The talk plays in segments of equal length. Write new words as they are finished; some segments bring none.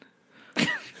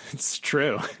It's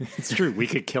true. It's true. We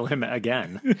could kill him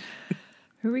again.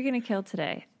 Who are we going to kill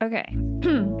today? Okay.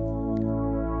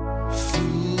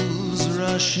 Fools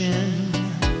rush in.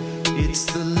 It's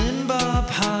the Limbaugh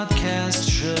Podcast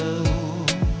Show.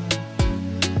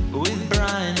 With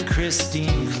Brian,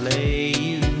 Christine, Clay,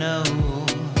 you know.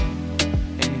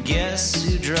 And guess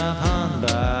who drop on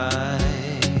by?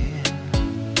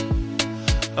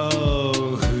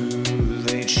 Oh, who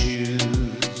they choose.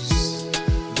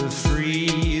 The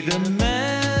Freedom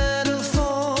Medal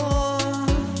for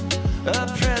a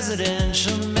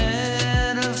presidential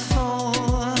metaphor.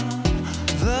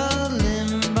 The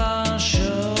Limbaugh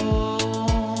Show.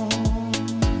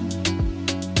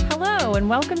 Hello, and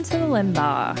welcome to the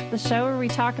Limbaugh, the show where we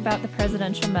talk about the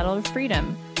Presidential Medal of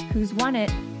Freedom, who's won it,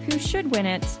 who should win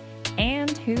it,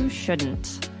 and who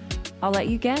shouldn't. I'll let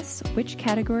you guess which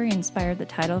category inspired the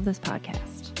title of this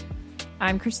podcast.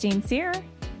 I'm Christine Sear.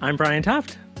 I'm Brian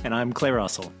Toft. And I'm Clay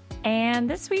Russell. And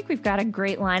this week we've got a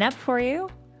great lineup for you.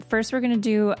 First, we're going to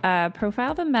do a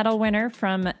profile of a medal winner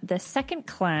from the second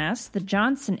class, the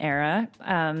Johnson era,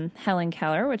 Helen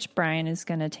Keller, which Brian is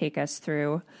going to take us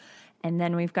through. And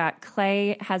then we've got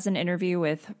Clay has an interview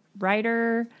with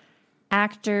writer,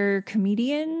 actor,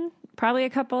 comedian, probably a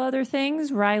couple other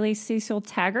things, Riley Cecil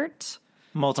Taggart.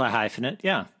 Multi-hyphenate,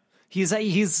 yeah. He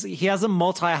has a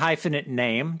multi-hyphenate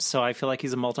name, so I feel like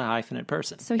he's a multi-hyphenate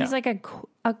person. So he's like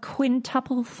a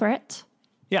quintuple threat?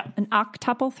 Yeah. An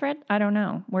octuple threat? I don't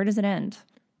know. Where does it end?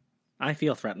 I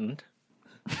feel threatened.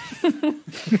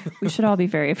 We should all be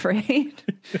very afraid.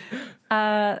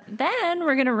 Then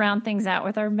we're going to round things out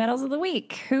with our medals of the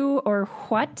week. Who or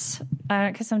what,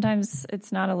 because sometimes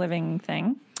it's not a living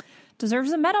thing,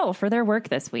 deserves a medal for their work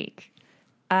this week.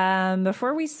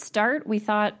 Before we start, we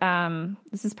thought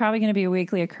this is probably going to be a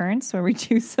weekly occurrence where we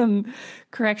do some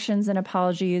corrections and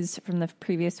apologies from the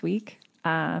previous week.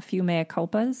 A few mea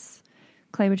culpas.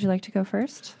 Clay, would you like to go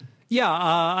first? Yeah,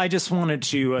 I just wanted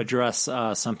to address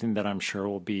something that I'm sure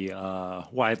will be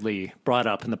widely brought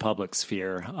up in the public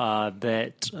sphere,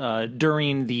 that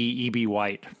during the E.B.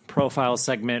 White profile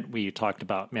segment, we talked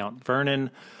about Mount Vernon,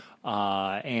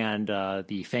 and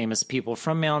the famous people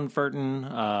from Mount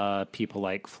Vernon, people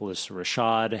like Phylicia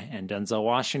Rashad and Denzel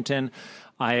Washington.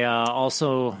 I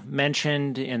also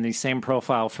mentioned in the same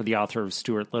profile for the author of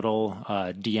Stuart Little,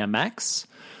 DMX,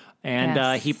 and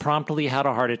Yes. he promptly had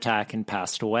a heart attack and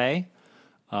passed away.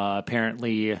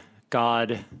 Apparently,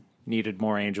 God needed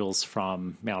more angels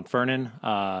from Mount Vernon.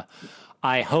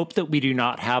 I hope that we do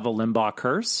not have a Limbaugh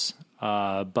curse,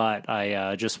 but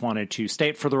I just wanted to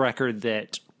state for the record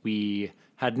that we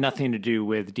had nothing to do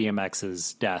with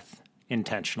DMX's death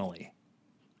intentionally.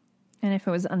 And if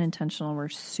it was unintentional, we're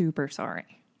super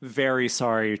sorry. Very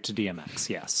sorry to DMX,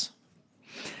 yes.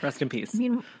 Rest in peace.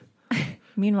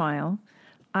 Meanwhile,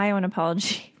 I owe an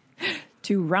apology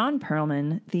to Ron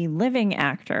Perlman, the living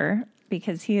actor,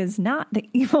 because he is not the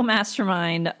evil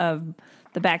mastermind of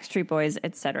the Backstreet Boys,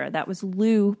 etc. That was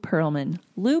Lou Pearlman.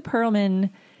 Lou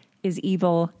Pearlman is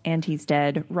evil and he's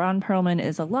dead. Ron Perlman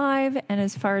is alive and,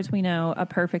 as far as we know, a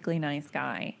perfectly nice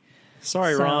guy.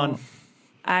 Sorry, Ron.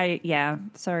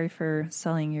 Sorry for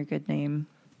sullying your good name.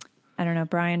 I don't know,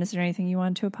 Brian, is there anything you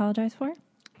want to apologize for?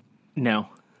 No.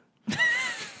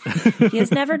 He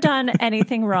has never done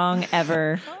anything wrong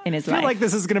ever in his I feel life. like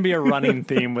this is going to be a running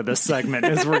theme with this segment,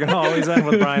 is we're going to always end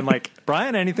with Brian like,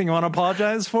 Brian, anything you want to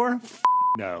apologize for?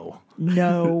 No.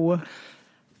 No.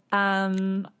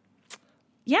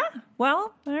 Yeah,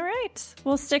 well, all right.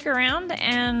 We'll stick around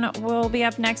and we'll be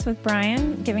up next with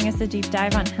Brian giving us a deep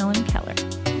dive on Helen Keller.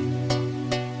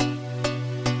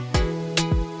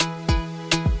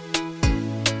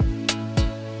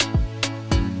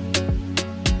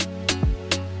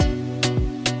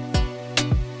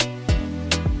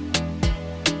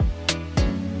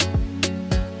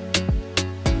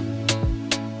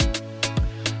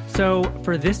 So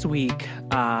for this week,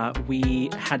 we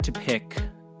had to pick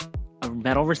a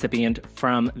medal recipient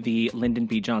from the Lyndon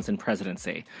B. Johnson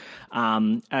presidency.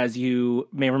 As you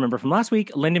may remember from last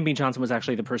week, Lyndon B. Johnson was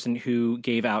actually the person who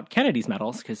gave out Kennedy's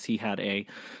medals because he had a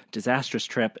disastrous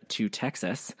trip to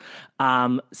Texas.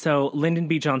 So Lyndon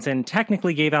B. Johnson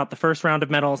technically gave out the first round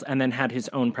of medals and then had his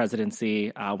own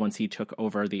presidency once he took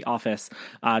over the office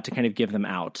to kind of give them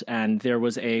out. And there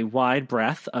was a wide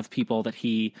breadth of people that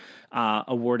he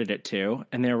awarded it to.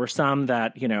 And there were some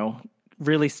that,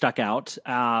 really stuck out,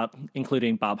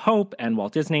 including Bob Hope and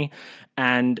Walt Disney.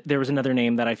 And there was another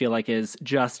name that I feel like is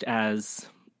just as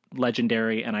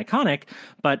legendary and iconic,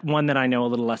 but one that I know a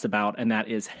little less about, and that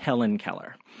is Helen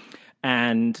Keller.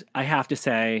 And I have to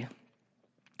say,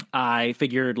 I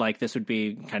figured like this would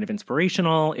be kind of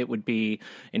inspirational. It would be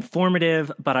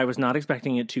informative, but I was not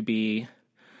expecting it to be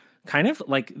kind of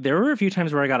like, there were a few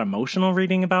times where I got emotional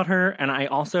reading about her. And I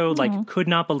also like could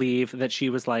not believe that she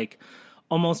was like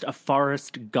almost a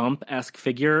Forrest Gump-esque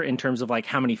figure in terms of like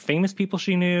how many famous people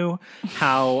she knew,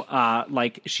 how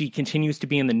like she continues to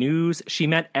be in the news. She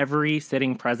met every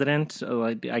sitting president.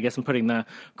 I guess I'm putting the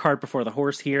cart before the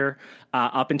horse here.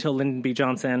 Up until Lyndon B.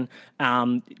 Johnson,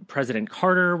 President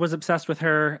Carter was obsessed with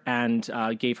her and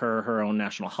gave her her own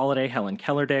national holiday, Helen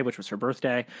Keller Day, which was her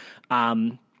birthday.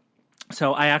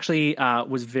 So I actually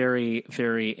was very,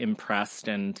 very impressed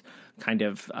and kind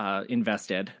of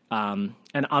invested.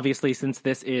 And obviously, since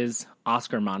this is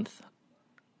Oscar month,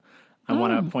 I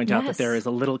want to point out that there is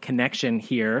a little connection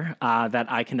here that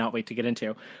I cannot wait to get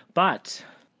into. But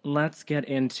let's get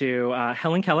into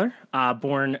Helen Keller,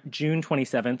 born June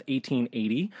 27th,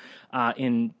 1880,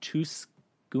 in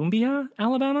Tuscumbia,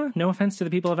 Alabama. No offense to the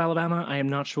people of Alabama. I am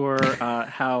not sure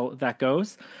how that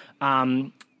goes.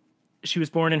 She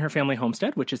was born in her family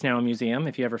homestead, which is now a museum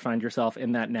if you ever find yourself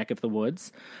in that neck of the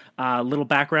woods. Little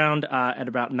background, at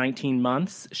about 19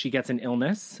 months, she gets an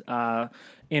illness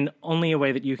in only a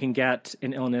way that you can get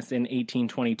an illness in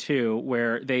 1822,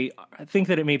 where they think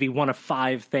that it may be one of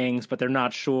 5 things, but they're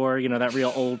not sure, you know, that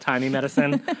real old-timey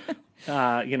medicine.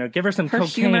 Give her some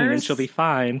cocaine and she'll be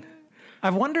fine.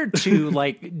 I've wondered, too,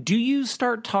 like, do you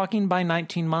start talking by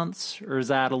 19 months, or is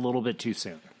that a little bit too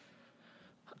soon?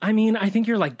 I mean, I think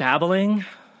you're like babbling,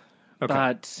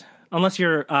 but unless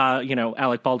you're,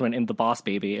 Alec Baldwin in The Boss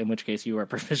Baby, in which case you are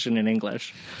proficient in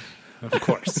English. Of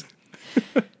course.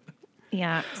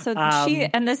 Yeah. So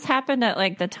and this happened at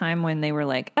like the time when they were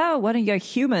like, oh, one of your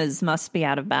humors must be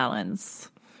out of balance.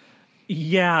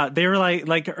 Yeah, they were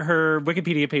like her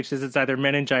Wikipedia page says it's either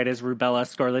meningitis, rubella,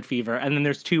 scarlet fever, and then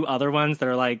there's 2 other ones that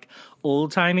are like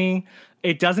old timey.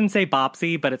 It doesn't say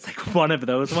Bopsy, but it's like one of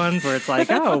those ones where it's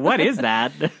like, oh, what is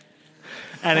that?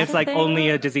 And it's like only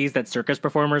a disease that circus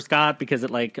performers got because it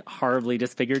like horribly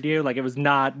disfigured you. Like it was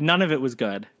none of it was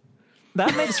good.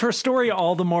 That makes her story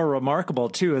all the more remarkable,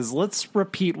 too, is let's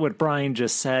repeat what Brian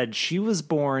just said. She was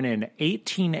born in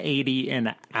 1880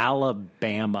 in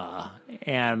Alabama,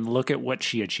 and look at what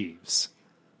she achieves.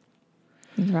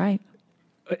 Right.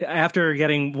 After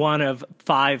getting one of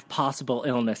 5 possible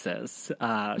illnesses,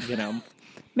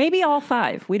 Maybe all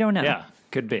 5. We don't know. Yeah,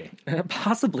 could be.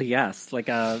 Possibly, yes. Like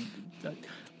a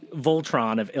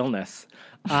Voltron of illness.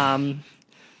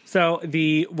 So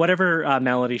whatever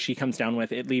malady she comes down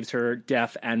with, it leaves her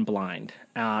deaf and blind.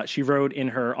 She wrote in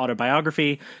her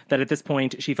autobiography that at this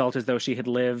point she felt as though she had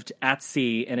lived at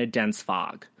sea in a dense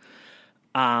fog.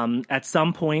 At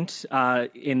some point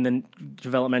in the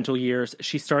developmental years,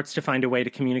 she starts to find a way to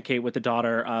communicate with the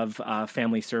daughter of a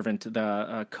family servant,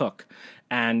 the cook.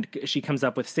 And she comes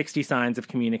up with 60 signs of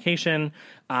communication,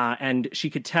 and she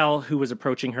could tell who was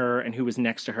approaching her and who was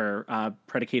next to her,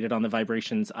 predicated on the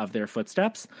vibrations of their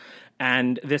footsteps.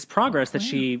 And this progress that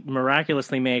she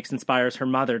miraculously makes inspires her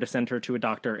mother to send her to a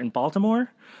doctor in Baltimore.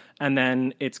 And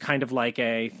then it's kind of like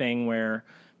a thing where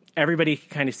everybody can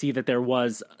kind of see that there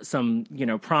was some,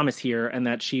 promise here and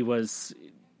that she was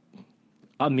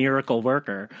a miracle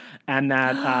worker and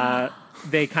that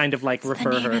they kind of like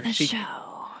refer her.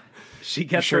 She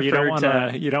gets sure you don't want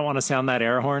to sound that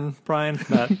air horn, Brian?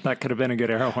 That could have been a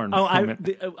good air horn.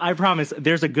 I promise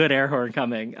there's a good air horn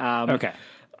coming. Okay.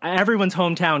 Everyone's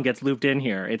hometown gets looped in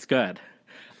here. It's good.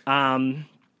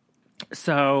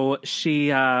 So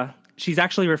she's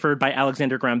actually referred by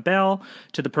Alexander Graham Bell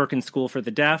to the Perkins School for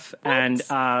the Deaf. What? And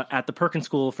at the Perkins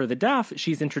School for the Deaf,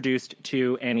 she's introduced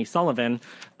to Annie Sullivan,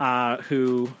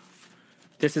 who...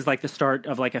 This is like the start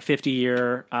of like a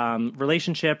 50-year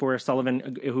relationship where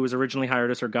Sullivan, who was originally hired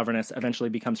as her governess,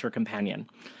 eventually becomes her companion.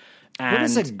 And, what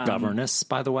is a governess,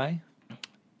 by the way?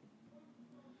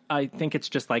 I think it's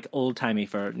just like old-timey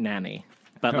for nanny.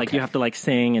 But like you have to like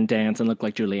sing and dance and look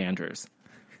like Julie Andrews.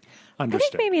 Understood.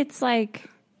 I think maybe it's like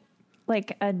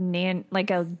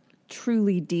a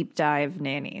truly deep dive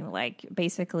nanny, like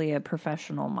basically a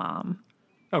professional mom.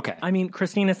 Okay. I mean,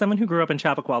 Christine, as someone who grew up in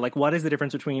Chappaqua, like, what is the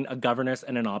difference between a governess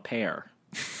and an au pair?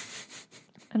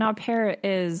 An au pair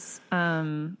is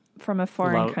from a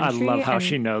foreign country. I love how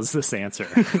she knows this answer.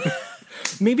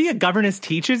 Maybe a governess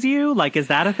teaches you? Like, is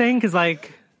that a thing? Because,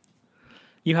 like,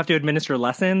 you have to administer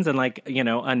lessons and, like,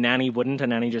 a nanny wouldn't. A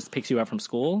nanny just picks you up from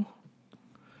school.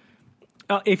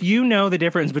 If you know the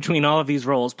difference between all of these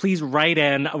roles, please write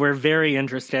in. We're very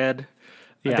interested.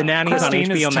 Yeah. The nanny's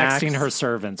Christine on HBO is Max. texting her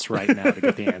servants right now to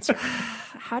get the answer.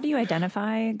 How do you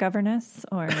identify governess?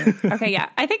 Okay, yeah.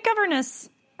 I think governess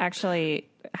actually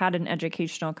had an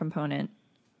educational component.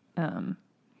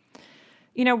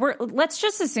 let's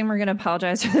just assume we're going to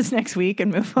apologize for this next week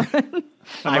and move on.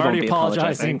 I'm already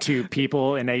apologizing to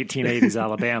people in 1880s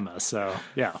Alabama. So,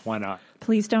 yeah, why not?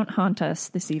 Please don't haunt us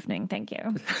this evening. Thank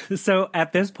you. So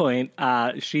at this point,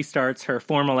 she starts her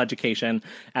formal education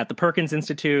at the Perkins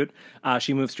Institute.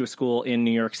 She moves to a school in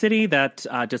New York City that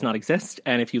does not exist.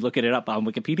 And if you look it up on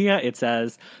Wikipedia, it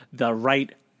says the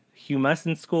Wright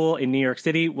Humason School in New York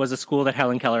City was a school that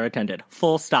Helen Keller attended.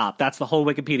 Full stop. That's the whole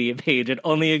Wikipedia page. It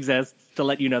only exists to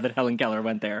let you know that Helen Keller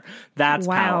went there. That's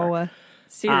power.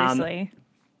 Seriously.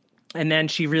 And then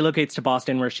she relocates to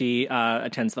Boston, where she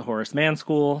attends the Horace Mann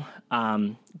School,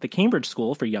 the Cambridge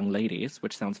School for Young Ladies,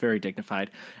 which sounds very dignified.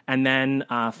 And then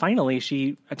finally,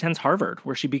 she attends Harvard,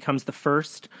 where she becomes the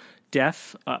first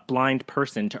deaf, blind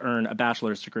person to earn a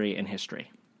bachelor's degree in history.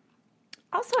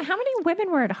 Also, how many women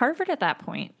were at Harvard at that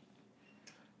point?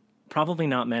 Probably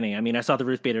not many. I mean, I saw the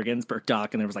Ruth Bader Ginsburg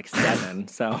doc, and there was like 7.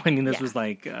 So, I mean, this was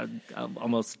like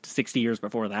almost 60 years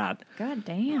before that. God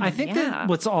damn. I think that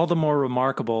what's all the more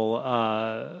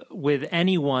remarkable with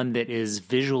anyone that is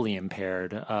visually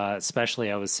impaired,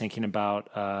 especially I was thinking about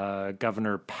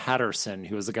Governor Patterson,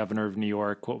 who was the governor of New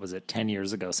York, 10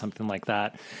 years ago, something like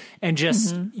that. And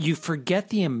just you forget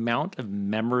the amount of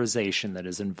memorization that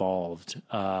is involved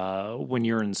when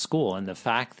you're in school, and the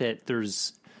fact that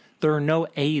there are no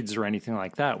aids or anything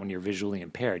like that when you're visually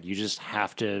impaired. You just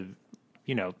have to,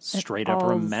 straight up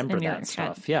remember that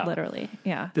stuff. Yeah. Literally.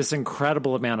 Yeah. This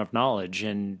incredible amount of knowledge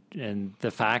and the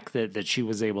fact that she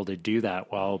was able to do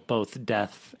that while both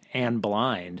deaf and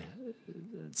blind,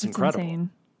 it's incredible. Insane.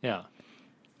 Yeah.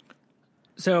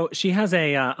 So she has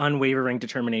a unwavering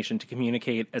determination to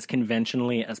communicate as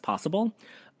conventionally as possible.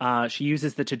 She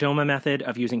uses the Tadoma method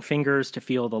of using fingers to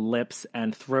feel the lips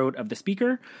and throat of the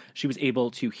speaker. She was able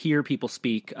to hear people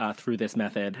speak through this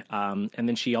method. And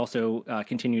then she also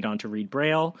continued on to read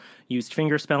Braille, used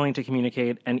finger spelling to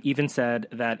communicate, and even said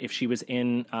that if she was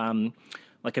in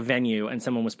like a venue and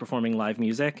someone was performing live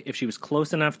music, if she was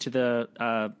close enough to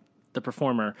the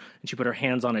performer and she put her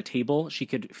hands on a table, she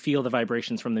could feel the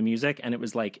vibrations from the music, and it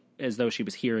was like as though she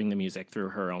was hearing the music through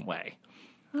her own way.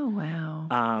 Oh,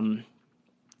 wow.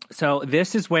 So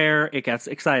this is where it gets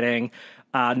exciting.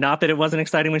 Not that it wasn't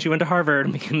exciting when she went to Harvard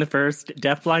and became the first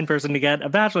deaf-blind person to get a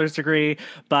bachelor's degree,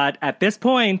 but at this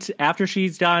point, after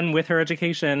she's done with her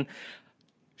education,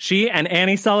 she and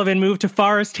Annie Sullivan moved to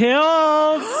Forest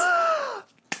Hills.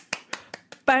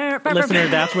 Listener,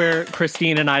 that's where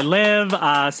Christine and I live.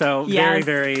 So yes.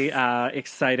 Very, very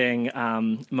exciting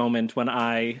moment when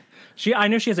I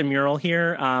know she has a mural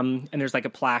here, and there's like a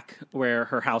plaque where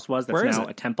her house was that's now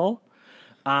a temple.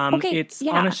 It's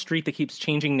on a street that keeps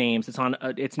changing names. It's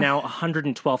now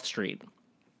 112th Street.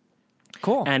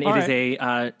 Cool. And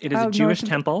it is a Jewish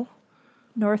temple.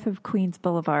 North of Queens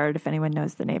Boulevard, if anyone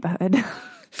knows the neighborhood.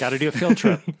 Got to do a field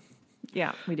trip.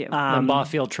 Yeah, we do. Limbaugh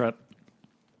field trip.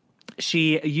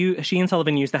 She and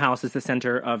Sullivan used the house as the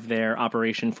center of their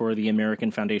operation for the American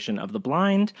Foundation of the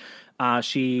Blind.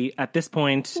 She, at this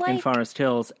point in Forest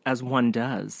Hills, as one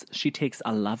does, she takes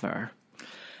a lover.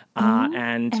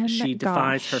 And she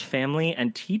defies her family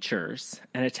and teachers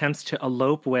and attempts to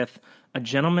elope with a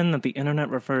gentleman that the internet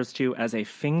refers to as a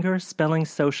finger-spelling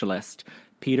socialist,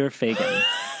 Peter Fagan.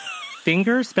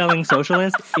 Finger-spelling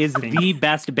socialist is the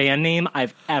best band name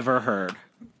I've ever heard.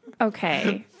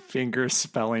 Okay.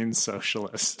 Finger-spelling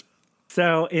socialist.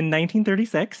 So in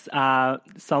 1936,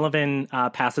 Sullivan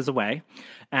passes away,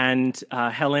 and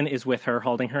Helen is with her,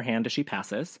 holding her hand as she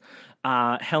passes.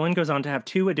 Helen goes on to have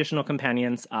 2 additional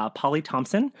companions, Polly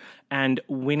Thompson and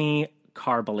Winnie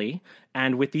Carberly.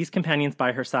 And with these companions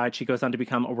by her side, she goes on to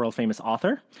become a world-famous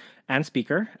author and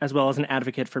speaker, as well as an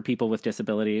advocate for people with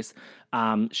disabilities.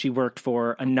 She worked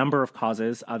for a number of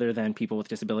causes other than people with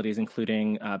disabilities,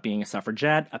 including being a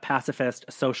suffragette, a pacifist,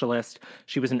 a socialist.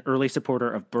 She was an early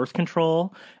supporter of birth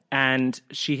control, and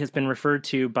she has been referred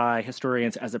to by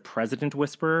historians as a president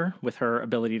whisperer, with her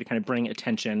ability to kind of bring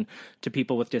attention to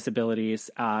people with disabilities,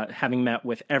 having met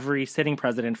with every sitting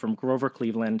president from Grover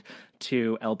Cleveland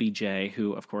to LBJ,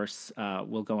 who, of course,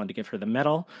 will go on to give her the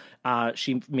medal.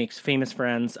 She makes famous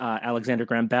friends, Alexander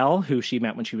Graham Bell, who she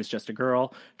met when she was just a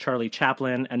girl, Charlie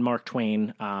Chaplin, and Mark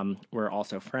Twain were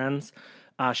also friends.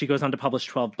 She goes on to publish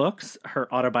 12 books. Her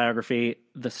autobiography,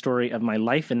 The Story of My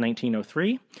Life in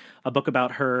 1903, a book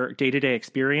about her day-to-day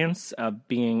experience of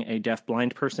being a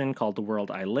deaf-blind person called The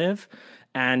World I Live,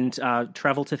 and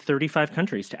traveled to 35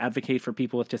 countries to advocate for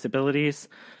people with disabilities.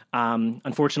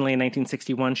 Unfortunately, in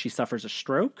 1961, she suffers a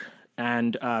stroke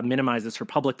and minimizes her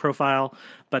public profile.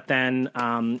 But then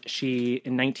she,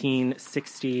 in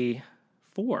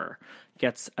 1964,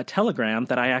 gets a telegram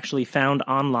that I actually found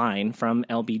online from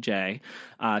LBJ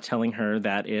telling her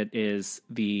that it is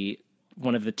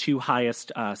one of the 2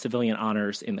 highest civilian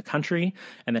honors in the country,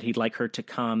 and that he'd like her to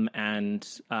come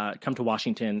to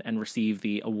Washington and receive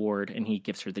the award. And he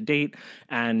gives her the date.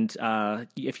 And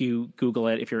if you Google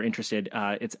it, if you're interested,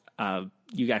 it's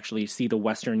you actually see the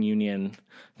Western Union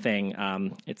thing.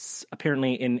 It's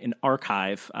apparently in an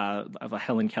archive of a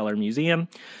Helen Keller museum.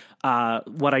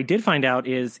 What I did find out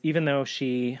is, even though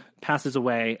she passes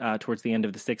away towards the end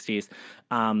of the 60s,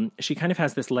 she kind of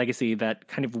has this legacy that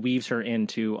kind of weaves her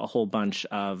into a whole bunch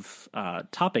of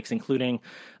topics, including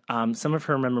some of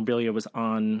her memorabilia was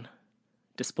on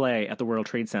display at the World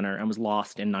Trade Center and was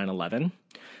lost in 9/11.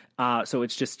 So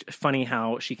it's just funny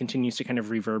how she continues to kind of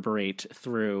reverberate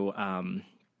through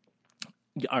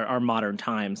our modern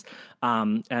times.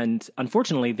 And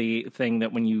unfortunately, the thing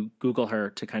that when you Google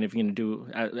her to kind of, do,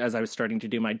 as I was starting to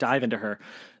do my dive into her,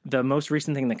 the most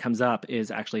recent thing that comes up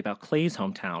is actually about Clay's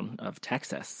hometown of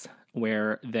Texas,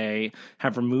 where they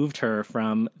have removed her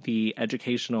from the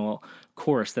educational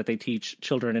course that they teach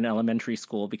children in elementary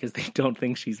school because they don't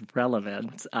think she's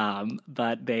relevant.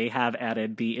 But they have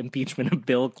added the impeachment of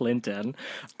Bill Clinton,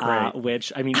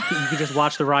 which, I mean, you can just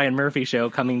watch the Ryan Murphy show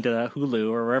coming to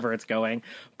Hulu or wherever it's going.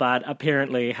 But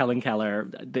apparently Helen Keller,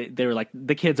 they were like,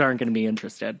 the kids aren't going to be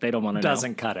interested. They don't want to know.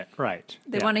 Doesn't cut it. Right.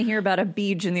 They want to hear about a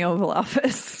beach in the Oval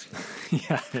Office.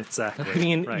 Yeah, exactly. I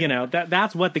mean,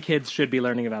 that's what the kids should be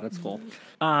learning about at school.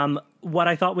 What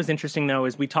I thought was interesting, though,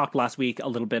 is we talked last week a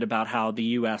little bit about how the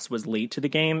U.S. was late to the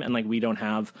game, and we don't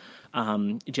have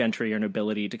gentry or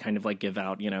nobility to kind of give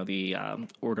out, the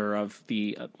order of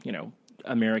the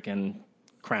American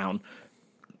crown,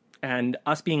 and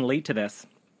us being late to this.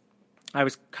 I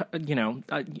was,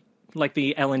 like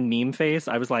the Ellen meme face.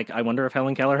 I was like, I wonder if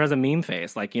Helen Keller has a meme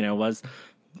face. Was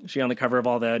she on the cover of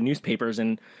all the newspapers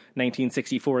in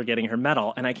 1964 getting her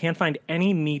medal? And I can't find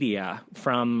any media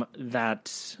from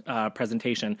that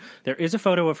presentation. There is a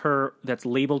photo of her that's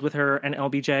labeled with her and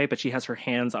LBJ, but she has her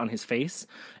hands on his face.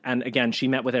 And again, she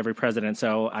met with every president,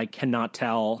 so I cannot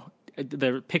tell.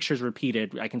 The picture's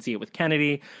repeated. I can see it with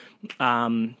Kennedy.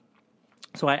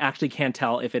 So I actually can't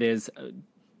tell if it is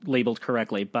labeled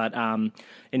correctly, but in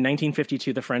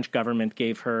 1952, the French government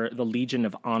gave her the Legion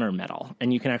of Honor Medal,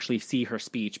 and you can actually see her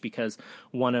speech because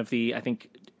I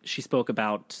think she spoke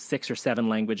about 6 or 7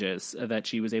 languages that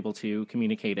she was able to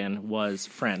communicate in was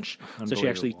French. So she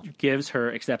actually gives her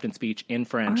acceptance speech in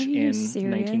French in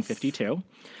 1952.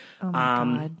 Oh my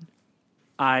God.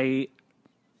 I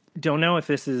don't know if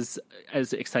this is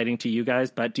as exciting to you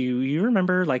guys, but do you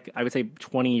remember, I would say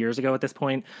 20 years ago at this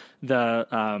point,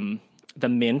 the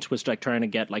mint was trying to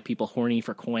get people horny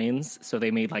for coins. So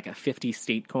they made a 50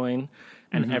 state coin,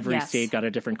 and every state got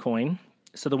a different coin.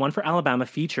 So the one for Alabama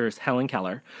features Helen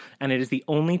Keller, and it is the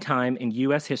only time in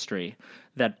U.S. history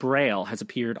that Braille has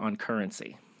appeared on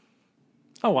currency.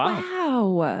 Oh,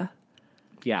 wow. Wow.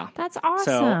 Yeah. That's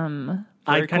awesome.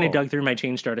 So I kind of dug through my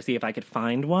change jar to see if I could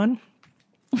find one,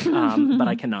 but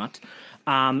I cannot.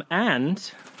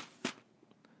 And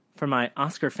for my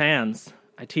Oscar fans,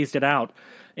 I teased it out.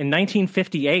 In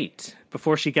 1958,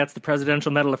 before she gets the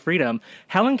Presidential Medal of Freedom,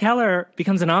 Helen Keller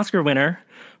becomes an Oscar winner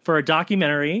for a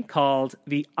documentary called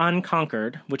The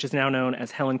Unconquered, which is now known as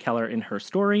Helen Keller in Her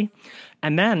Story.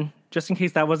 And then, just in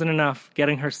case that wasn't enough,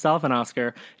 getting herself an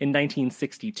Oscar in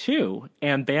 1962,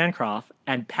 Anne Bancroft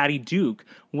and Patty Duke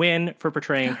win for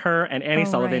portraying her and Annie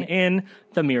Sullivan in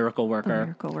The Miracle Worker. The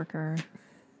Miracle Worker.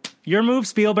 Your move,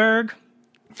 Spielberg.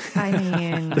 I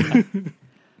mean,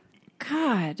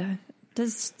 God...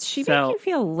 Does she make you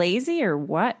feel lazy or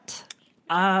what?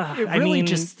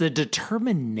 Just the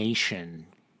determination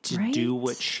to do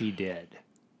what she did.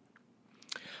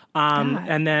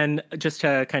 And then just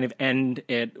to kind of end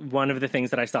it, one of the things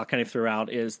that I saw kind of throughout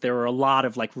is there were a lot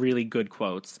of really good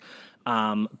quotes.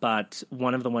 But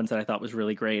one of the ones that I thought was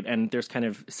really great, and there's kind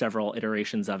of several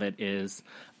iterations of it, is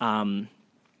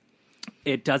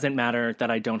it doesn't matter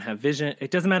that I don't have vision.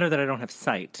 It doesn't matter that I don't have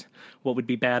sight. What would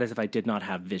be bad is if I did not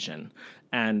have vision.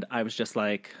 And I was just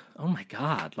like, oh my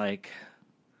God,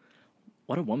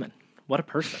 what a woman. What a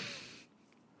person.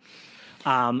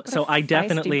 So I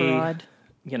definitely,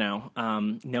 no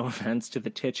offense to the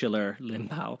titular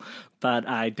Limbaugh, but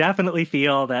I definitely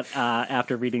feel that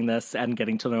after reading this and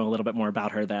getting to know a little bit more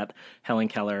about her, that Helen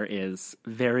Keller is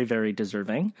very, very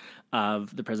deserving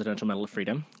of the Presidential Medal of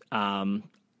Freedom. And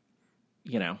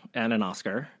an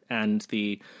Oscar and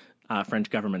the French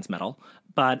government's medal.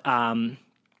 But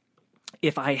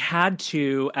if I had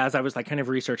to, as I was kind of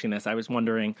researching this, I was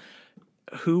wondering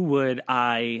who would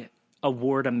I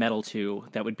award a medal to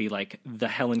that would be the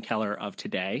Helen Keller of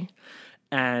today.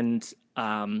 And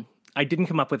I didn't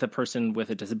come up with a person with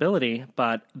a disability,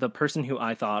 but the person who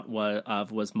I thought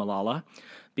was Malala,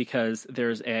 because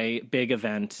there's a big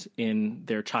event in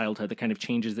their childhood that kind of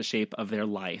changes the shape of their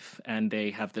life. And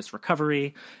they have this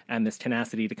recovery and this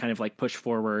tenacity to kind of like push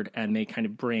forward. And they kind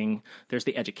of there's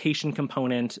the education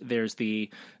component, there's the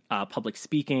public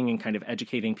speaking and kind of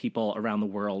educating people around the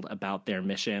world about their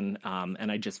mission. And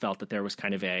I just felt that there was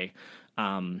kind of a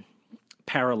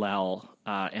parallel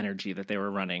energy that they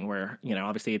were running where,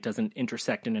 obviously it doesn't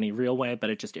intersect in any real way, but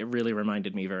it really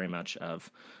reminded me very much of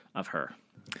her.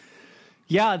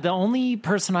 Yeah, the only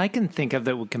person I can think of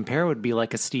that would compare would be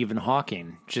like a Stephen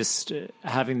Hawking, just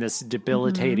having this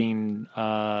debilitating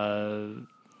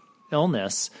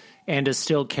illness and to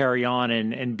still carry on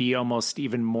and be almost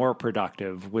even more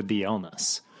productive with the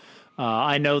illness.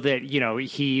 I know that,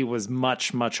 he was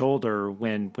much, much older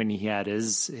when he had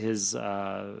his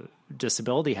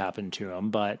disability happen to him.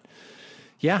 But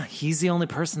yeah, he's the only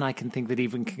person I can think that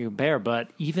even can compare. But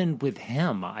even with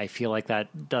him, I feel like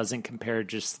that doesn't compare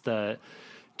just to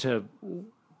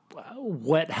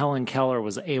what Helen Keller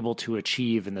was able to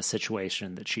achieve in the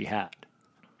situation that she had.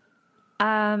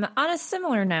 On a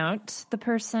similar note, the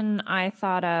person I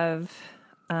thought of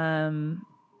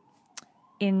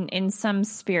in some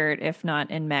spirit, if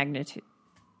not in magnitude,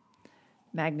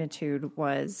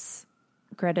 was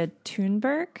Greta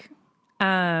Thunberg.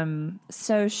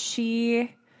 So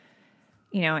she,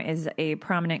 is a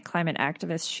prominent climate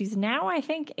activist. She's now, I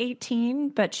think, 18,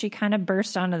 but she kind of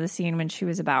burst onto the scene when she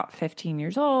was about 15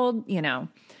 years old,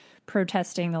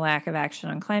 protesting the lack of action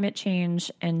on climate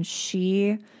change. And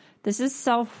she's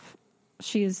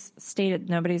stated,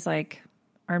 nobody's like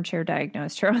armchair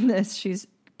diagnosed her on this. She's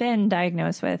been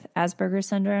diagnosed with Asperger's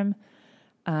syndrome,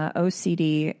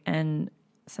 OCD, and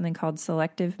something called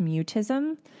selective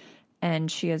mutism.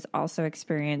 And she has also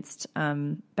experienced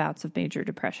bouts of major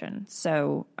depression.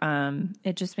 So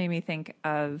it just made me think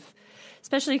of,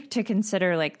 especially to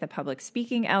consider like the public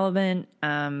speaking element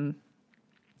and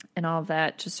all of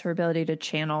that, just her ability to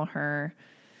channel her,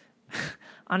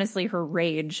 honestly, her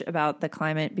rage about the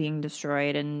climate being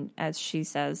destroyed. And as she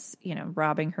says,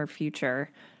 robbing her future,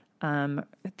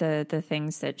 the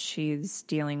things that she's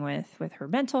dealing with her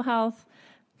mental health.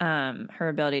 Her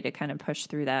ability to kind of push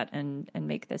through that and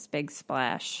make this big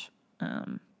splash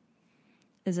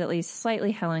is at least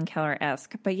slightly Helen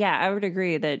Keller-esque. But yeah, I would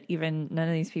agree that even none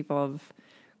of these people have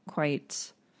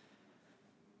quite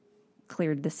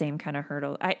cleared the same kind of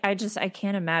hurdle. I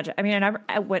can't imagine. I mean,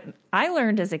 what I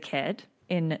learned as a kid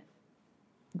in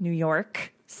New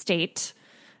York State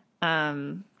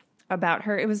about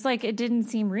her, it was like it didn't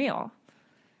seem real.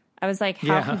 I was like,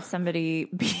 how could somebody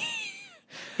be...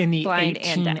 in the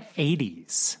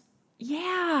 1880s.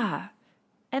 Yeah.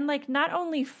 And like not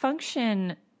only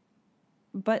function,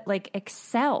 but like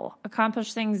excel,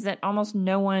 accomplish things that almost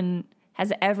no one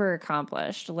has ever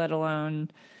accomplished, let alone,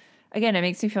 again, it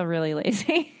makes me feel really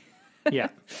lazy. Yeah.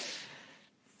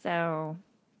 So.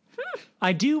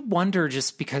 I do wonder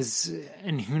just because,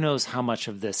 and who knows how much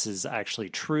of this is actually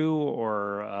true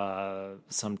or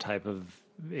some type of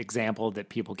example that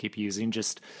people keep using,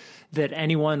 just that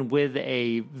anyone with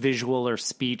a visual or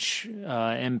speech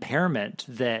impairment,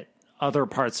 that other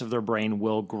parts of their brain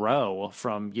will grow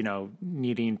from,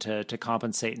 needing to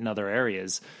compensate in other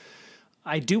areas.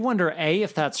 I do wonder, A,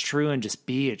 if that's true, and just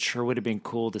B, it sure would have been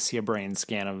cool to see a brain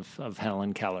scan of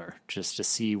Helen Keller, just to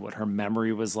see what her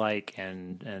memory was like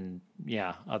and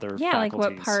other faculties. Like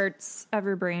what parts of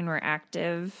her brain were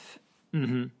active.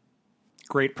 Mm-hmm.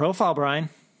 Great profile, Brian.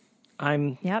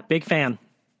 I'm big fan.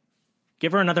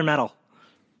 Give her another medal.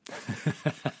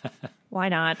 Why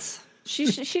not? She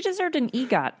deserved an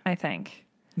EGOT, I think.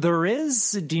 There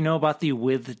is. Do you know about the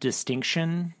with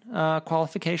distinction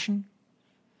qualification?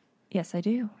 Yes, I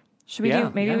do. Should we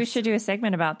do? Maybe we should do a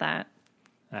segment about that.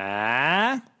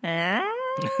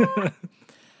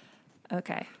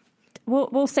 Okay.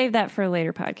 We'll save that for a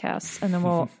later podcast, and then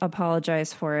we'll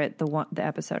apologize for it the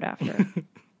episode after.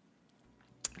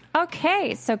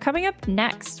 Okay, so coming up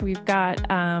next, we've got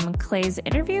Clay's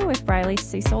interview with Riley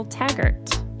Cecil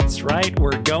Taggart. That's right.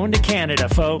 We're going to Canada,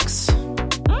 folks.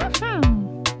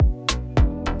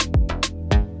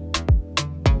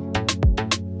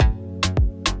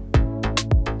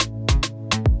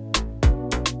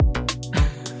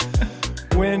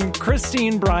 When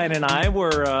Christine, Brian, and I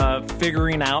were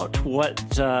figuring out what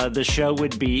the show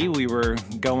would be, we were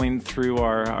going through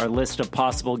our list of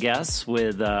possible guests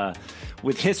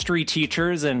with history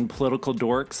teachers and political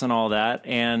dorks and all that.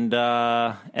 And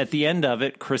at the end of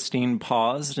it, Christine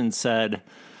paused and said,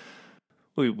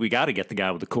 we got to get the guy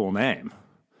with the cool name.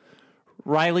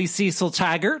 Riley Cecil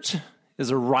Taggart is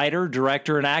a writer,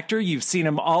 director, and actor. You've seen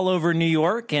him all over New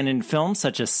York and in films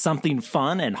such as Something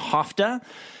Fun and Hofta.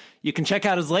 You can check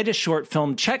out his latest short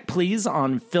film, Check Please,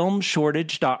 on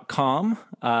filmshortage.com.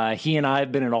 He and I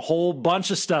have been in a whole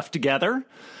bunch of stuff together.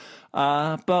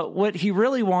 But what he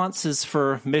really wants is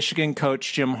for Michigan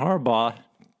coach Jim Harbaugh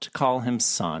to call him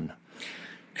son.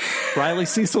 Riley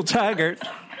Cecil Taggart,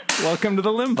 welcome to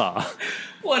the Limbaugh.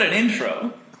 What an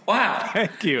intro. Wow.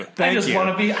 Thank you. I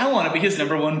want to be his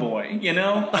number one boy, you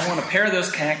know? I want a pair of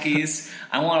those khakis.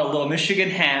 I want a little Michigan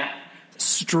hat.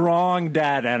 Strong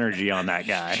dad energy on that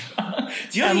guy.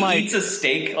 Do you know he eats a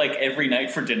steak like every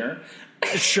night for dinner?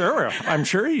 Sure. I'm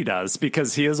sure he does,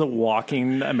 because he is a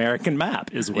walking American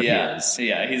map is what he is.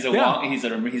 Yeah, he's a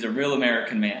real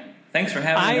American man. Thanks for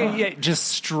having me on. Yeah, just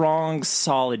strong,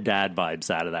 solid dad vibes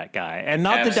out of that guy. And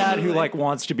not the dad who, like,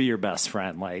 wants to be your best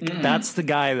friend. Like, that's the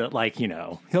guy that, like, you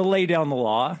know, he'll lay down the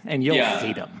law and you'll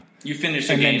hate him. You finish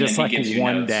the and game then just, and like, he gives you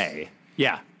one notes. day.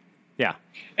 Yeah. Yeah.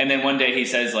 And then one day he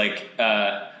says, like,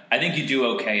 I think you do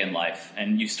okay in life.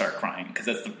 And you start crying because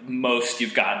that's the most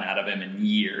you've gotten out of him in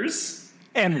years.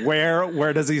 And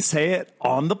where does he say it?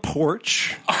 On the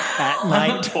porch at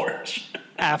night. On the porch.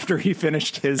 After he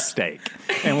finished his steak.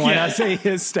 And when I say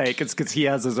his steak, it's because he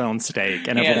has his own steak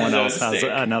and everyone else has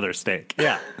another steak.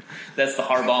 Yeah. That's the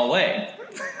Harbaugh way.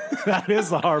 That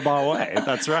is the Harbaugh way.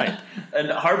 That's right. And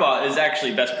Harbaugh is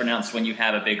actually best pronounced when you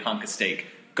have a big hunk of steak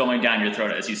going down your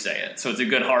throat as you say it. So it's a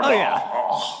good Harbaugh.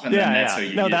 Oh, yeah. And then that's what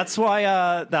you get.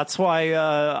 That's why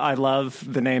I love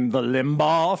the name The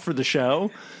Limbaugh for the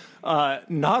show.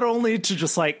 Not only to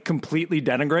just like completely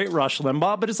denigrate Rush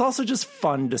Limbaugh, but it's also just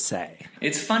fun to say.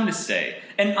 It's fun to say.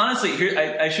 And honestly, here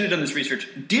I should have done this research.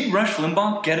 Did Rush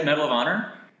Limbaugh get a Medal of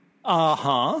Honor?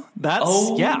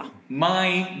 That's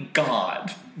my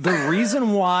God. The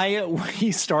reason why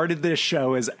we started this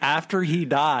show is after he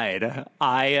died,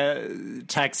 I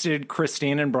texted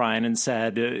Christine and Brian and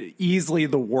said, easily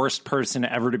the worst person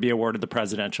ever to be awarded the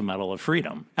Presidential Medal of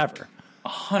Freedom, ever.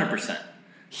 100%.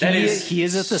 He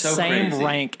is at the same crazy.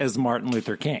 rank as Martin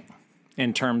Luther King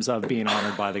in terms of being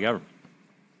honored by the government.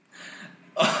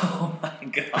 Oh, my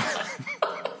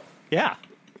God. Yeah.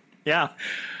 Yeah.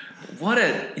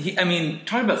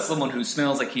 Talk about someone who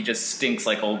smells like he just stinks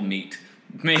like old meat.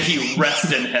 May he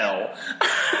rest in hell.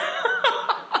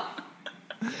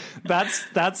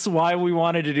 That's why we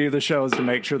wanted to do the show, is to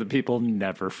make sure that people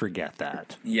never forget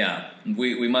that. Yeah.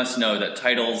 We must know that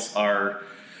titles are,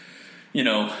 you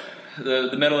know,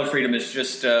 the Medal of Freedom is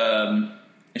just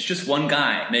it's just one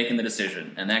guy making the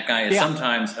decision, and that guy is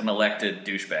sometimes an elected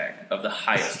douchebag of the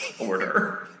highest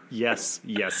order. Yes,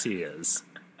 he is.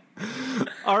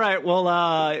 All right,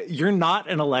 well, you're not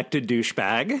an elected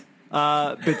douchebag,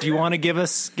 but do you want to give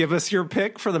us your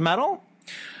pick for the medal?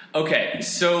 Okay,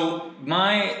 so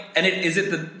is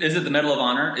it the Medal of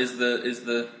Honor? Or is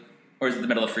it the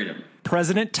Medal of Freedom?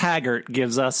 President Taggart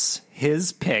gives us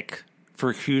his pick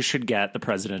for who should get the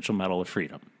Presidential Medal of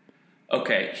Freedom.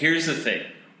 Okay, here's the thing.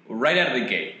 Right out of the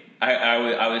gate,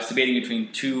 I was debating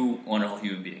between two wonderful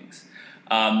human beings.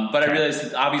 But I realized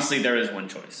that obviously there is one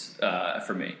choice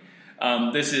for me.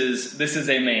 This is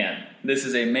a man. This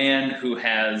is a man who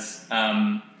has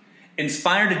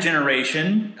inspired a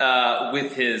generation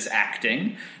with his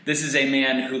acting. This is a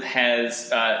man who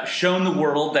has shown the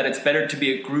world that it's better to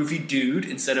be a groovy dude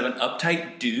instead of an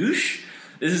uptight douche.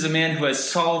 This is a man who has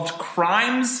solved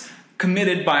crimes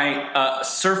committed by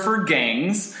surfer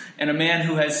gangs, and a man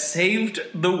who has saved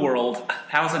the world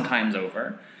 1,000 times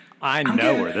over. I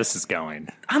know where this is going.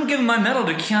 I'm giving my medal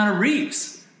to Keanu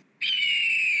Reeves.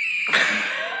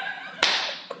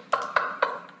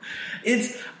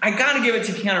 I gotta give it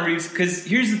to Keanu Reeves because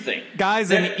here's the thing. Guys,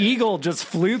 an eagle just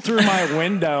flew through my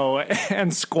window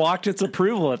and squawked its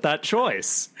approval at that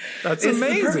choice. It's amazing.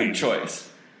 It's the perfect choice.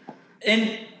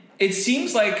 And it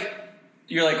seems like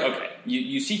you're like, okay,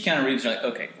 you see Keanu Reeves, you're like,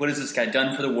 okay, what has this guy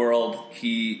done for the world?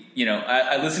 He,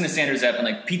 I listen to Sanders Epp and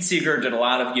like Pete Seeger did a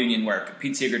lot of union work.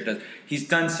 He's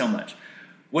done so much.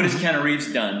 What has Keanu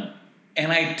Reeves done?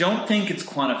 And I don't think it's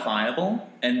quantifiable,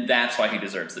 and that's why he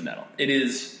deserves the medal. It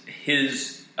is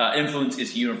his influence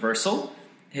is universal.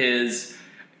 His,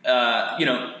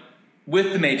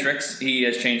 with The Matrix, he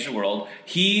has changed the world.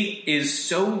 He is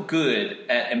so good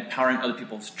at empowering other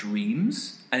people's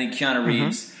dreams. I think Keanu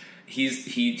Reeves,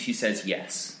 he says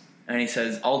yes. And he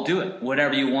says, I'll do it,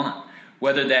 whatever you want.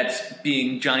 Whether that's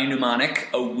being Johnny Mnemonic,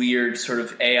 a weird sort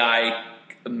of AI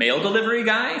mail delivery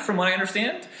guy, from what I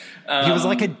understand. He was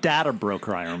like a data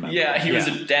broker, I remember. Yeah, he was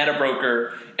a data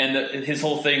broker, and his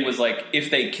whole thing was like, if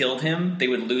they killed him, they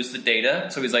would lose the data.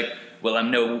 So he's like, well,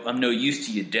 I'm no use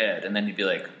to you dead. And then he'd be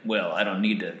like, well, I don't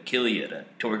need to kill you to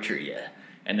torture you.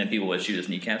 and then people would shoot his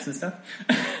kneecaps and stuff.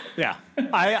 Yeah.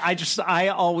 I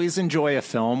always enjoy a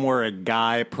film where a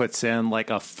guy puts in like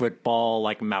a football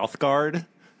like mouth guard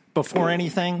before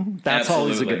anything. That's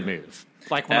always a good move.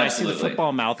 Like when I see the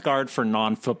football mouth guard for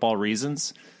non-football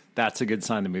reasons, that's a good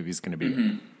sign the movie's going to be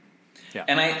good. Yeah.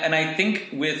 And I think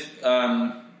with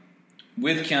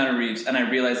Keanu Reeves, and I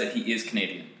realize that he is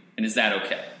Canadian, and is that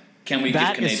okay? Can we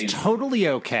That give Canadians? is totally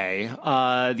okay.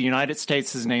 The United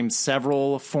States has named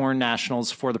several foreign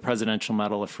nationals for the Presidential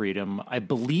Medal of Freedom. I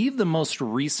believe the most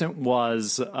recent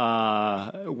was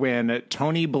when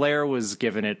Tony Blair was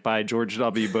given it by George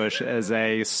W. Bush as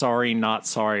a sorry, not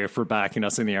sorry for backing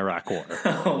us in the Iraq War.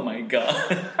 Oh, my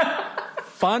God.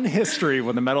 Fun history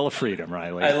with the Medal of Freedom,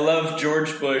 Riley. I love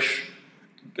George Bush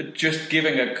just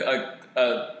giving a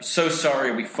so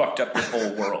sorry we fucked up the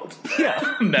whole world.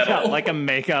 Medal. Yeah, like a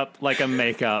makeup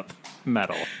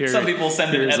medal. Some people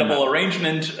send an edible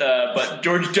arrangement, but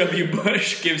George W.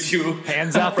 Bush gives you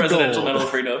hands out the Presidential gold. Medal of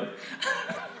Freedom.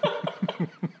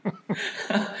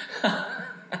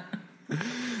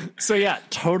 So yeah,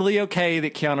 totally okay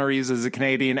that Keanu Reeves is a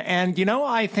Canadian. And,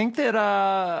 I think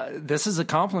that this is a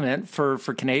compliment for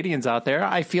Canadians out there.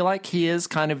 I feel like he is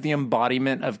kind of the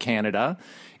embodiment of Canada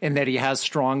in that he has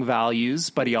strong values,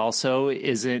 but he also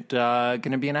isn't going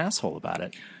to be an asshole about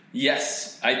it.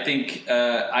 Yes, I think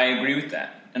I agree with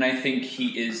that. And I think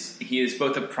he is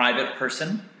both a private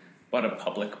person, but a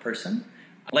public person.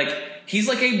 Like, he's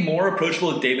like a more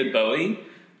approachable David Bowie,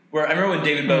 where I remember when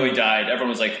David Bowie died, everyone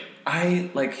was like,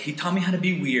 he taught me how to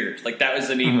be weird. Like, that was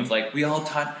the meme of like, we all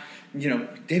taught,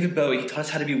 David Bowie, he taught us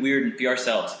how to be weird and be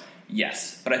ourselves.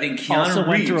 Yes, but I think Keanu also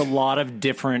went Reeves through a lot of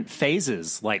different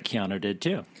phases like Keanu did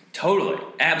too. Totally.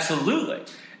 Absolutely.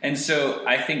 And so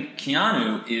I think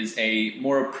Keanu is a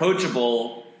more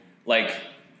approachable, like,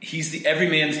 he's the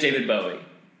everyman's David Bowie.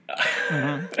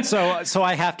 So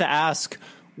I have to ask,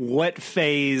 what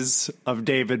phase of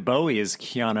David Bowie is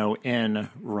Keanu in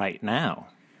right now?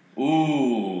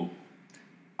 Ooh.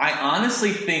 I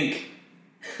honestly think...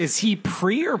 Is he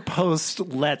pre or post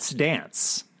Let's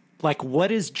Dance? Like,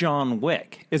 what is John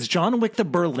Wick? Is John Wick the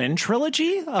Berlin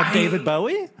trilogy of David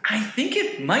Bowie? I think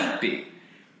it might be.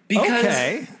 Because,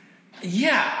 okay.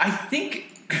 Yeah, I think...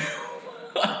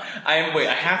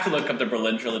 I have to look up the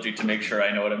Berlin trilogy to make sure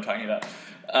I know what I'm talking about.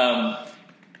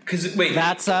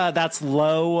 That's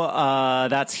Low,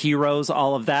 that's Heroes,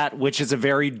 all of that, which is a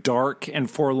very dark and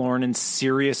forlorn and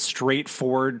serious,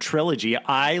 straightforward trilogy.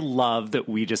 I love that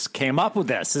we just came up with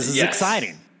this. This is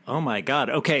exciting. Oh, my God.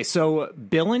 Okay, so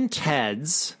Bill and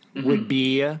Ted's would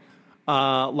be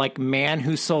like Man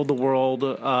Who Sold the World,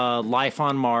 Life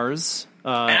on Mars,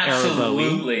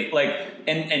 absolutely. Like,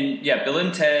 and yeah, Bill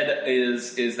and Ted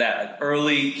is that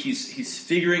early. He's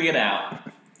figuring it out.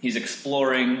 He's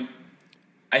exploring.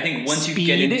 I think once you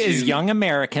get into is Young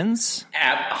Americans,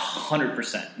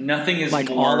 100%. Nothing is like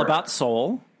more, all about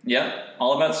soul. Yep,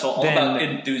 all about soul, all about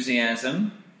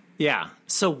enthusiasm. Yeah.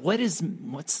 So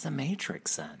what's the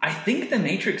Matrix then? I think the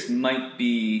Matrix might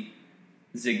be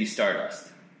Ziggy Stardust.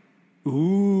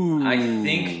 Ooh. I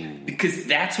think because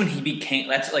that's when he became.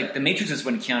 That's like the Matrix is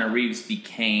when Keanu Reeves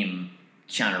became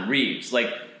Keanu Reeves.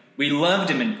 Like, we loved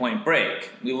him in Point Break.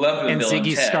 We loved him in Bill and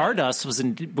Ted. Ziggy Stardust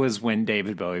was when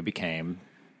David Bowie became.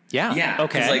 Yeah. Yeah.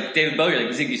 Okay. Because like David Bowie, like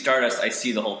Ziggy Stardust, I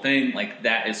see the whole thing. Like,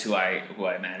 that is who I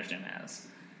imagined him as.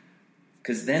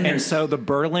 Because then, so the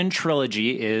Berlin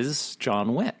trilogy is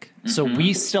John Wick. Mm-hmm. So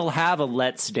we still have a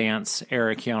Let's Dance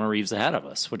era Keanu Reeves ahead of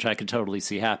us, which I could totally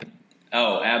see happen.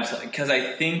 Oh, absolutely. Because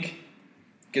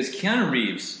Keanu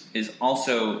Reeves is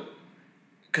also,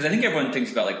 because I think everyone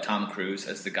thinks about like Tom Cruise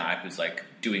as the guy who's like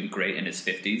doing great in his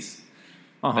 50s.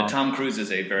 But Tom Cruise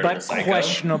is a very psycho.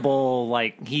 Questionable.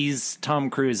 Like,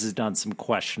 Tom Cruise has done some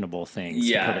questionable things.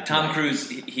 Yeah, Tom Cruise.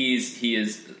 He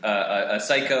is a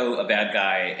psycho, a bad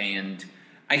guy, and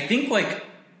I think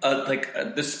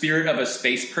the spirit of a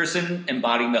space person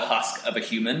embodying the husk of a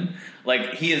human.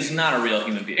 Like, he is not a real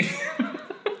human being.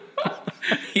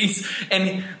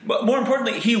 But more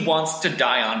importantly, he wants to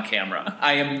die on camera.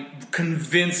 I am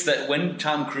convinced that when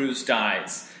Tom Cruise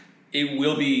dies, it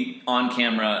will be on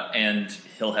camera, and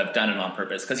he'll have done it on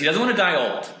purpose because he doesn't want to die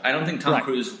old. I don't think Tom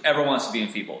Cruise ever wants to be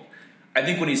enfeebled. I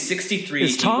think when he's 63,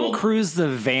 is Tom Cruise the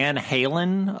Van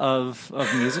Halen of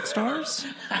music stars?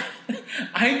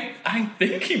 I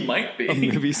think he might be of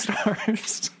movie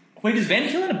stars. Wait, is Van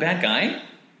Halen a bad guy?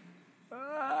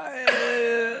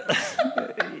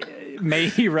 May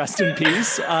he rest in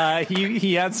peace.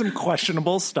 He had some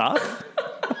questionable stuff.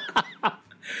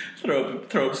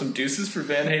 throw up some deuces for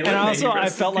Van Halen. And also, I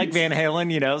felt like Van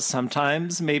Halen,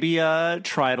 sometimes maybe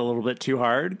tried a little bit too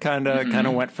hard. Kind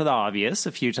of went for the obvious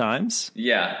a few times.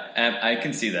 Yeah, I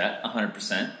can see that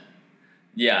 100%.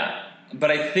 Yeah,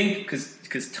 but I think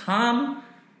because Tom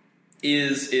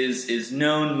is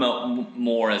known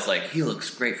more as like he looks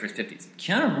great for his 50s.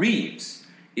 Keanu Reeves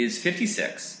is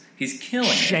 56. He's killing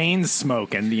it. Chain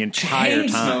smoking the entire time.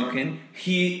 Smoking.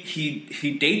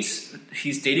 He dates.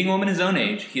 He's dating a woman his own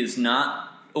age. He is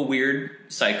not a weird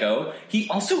psycho. He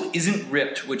also isn't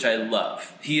ripped, which I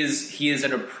love. He is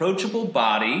an approachable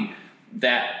body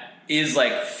that is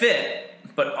like fit,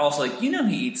 but also like he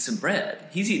eats some bread.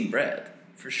 He's eating bread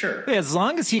for sure. As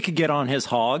long as he could get on his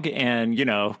hog and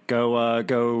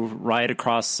go ride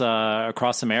across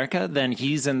America, then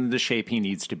he's in the shape he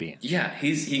needs to be in. Yeah,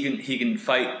 he can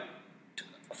fight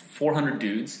 400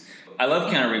 dudes. I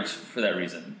love Keanu Reeves for that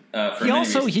reason.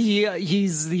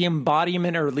 He's the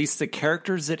embodiment, or at least the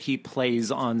characters that he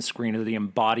plays on screen are the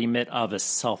embodiment of a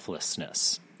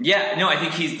selflessness. Yeah, no, I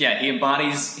think he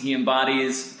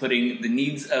embodies putting the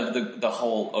needs of the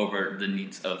whole over the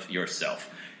needs of yourself.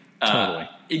 Totally.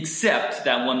 Except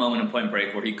that one moment in Point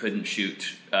Break where he couldn't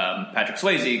shoot Patrick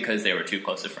Swayze because they were too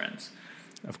close of friends.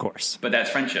 Of course. But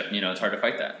that's friendship. It's hard to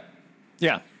fight that.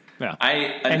 Yeah. Yeah.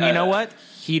 And you know what?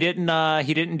 He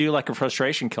didn't do like a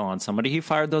frustration kill on somebody. He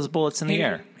fired those bullets in the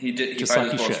air. He did. He fired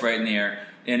those bullets right in the air.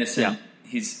 Innocent.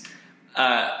 Yeah.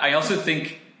 I also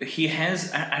think he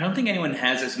has. I don't think anyone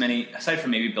has as many, aside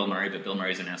from maybe Bill Murray. But Bill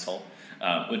Murray's an asshole,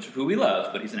 who we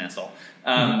love, but he's an asshole.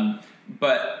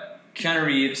 But Keanu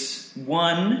Reeves.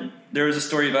 There was a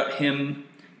story about him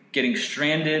getting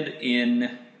stranded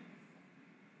in.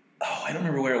 Oh, I don't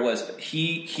remember where it was, but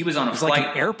he was on a flight. Like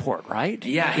an airport, right?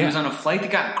 Yeah, he was on a flight that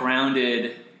got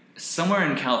grounded somewhere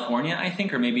in California, I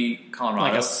think, or maybe Colorado.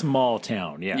 Like a small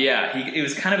town, yeah. Yeah, it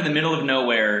was kind of in the middle of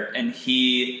nowhere, and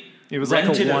it was like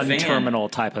a one-terminal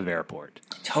type of airport.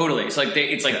 Totally. It's like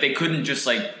they couldn't just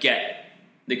get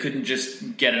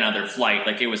another flight.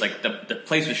 Like it was like the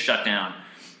place was shut down,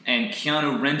 and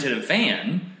Keanu rented a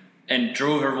van and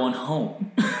drove everyone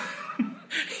home.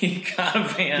 He got a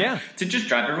van to just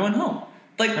drive everyone home.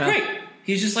 Great.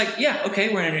 He's just like, yeah,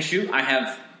 okay, we're in an issue. I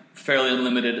have fairly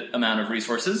unlimited amount of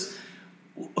resources.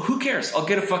 Who cares? I'll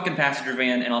get a fucking passenger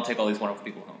van and I'll take all these wonderful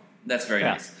people home. That's very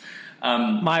nice.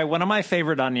 One of my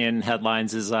favorite Onion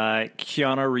headlines is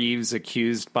Keanu Reeves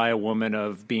accused by a woman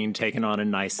of being taken on a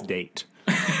nice date.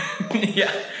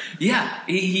 Yeah.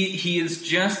 He is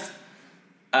just.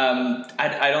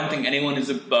 I don't think anyone is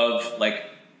above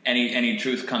any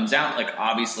truth comes out.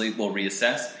 Obviously we'll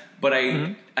reassess, but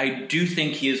I do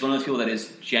think he is one of those people that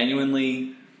is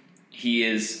genuinely. He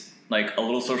is a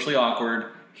little socially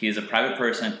awkward. He is a private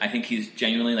person. I think he's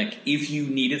genuinely if you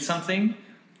needed something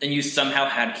and you somehow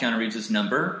had Keanu Reeves'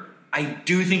 number, I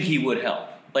do think he would help.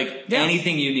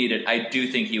 Anything you needed, I do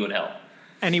think he would help.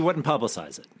 And he wouldn't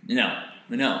publicize it. No,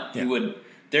 he wouldn't.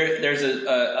 There's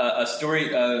a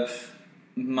story of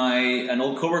an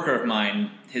old coworker of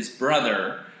mine. His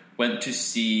brother went to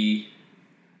see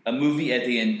a movie at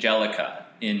the Angelica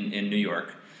in New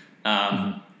York,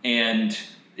 and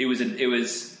it was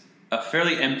a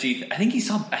fairly empty. I think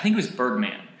it was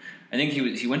Birdman. I think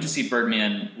he went to see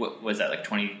Birdman. What was that,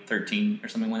 2013 or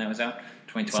something when that was out?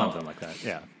 2012, something like that.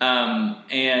 Yeah.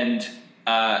 And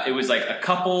it was a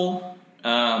couple.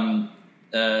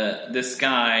 This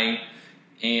guy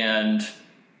and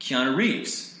Keanu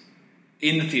Reeves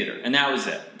in the theater, and that was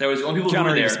it. There was only people who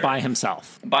were there by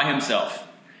himself,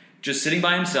 just sitting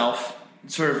by himself,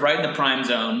 sort of right in the prime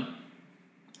zone.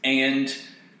 And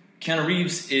Keanu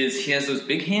Reeves he has those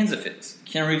big hands of his.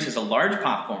 Keanu Reeves has a large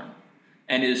popcorn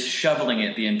and is shoveling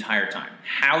it the entire time,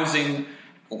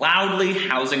 loudly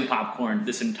housing popcorn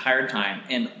this entire time,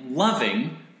 and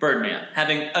loving Birdman,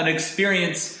 having an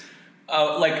experience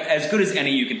as good as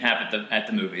any you can have at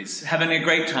the movies, having a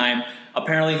great time.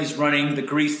 Apparently, he's running the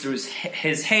grease through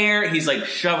his hair. He's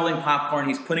shoveling popcorn.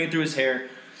 He's putting it through his hair.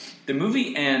 The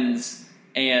movie ends,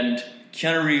 and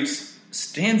Keanu Reeves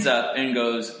stands up and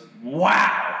goes,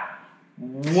 "Wow,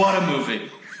 what a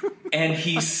movie!" And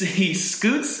he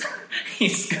scoots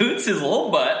his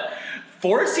little butt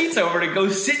 4 seats over to go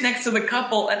sit next to the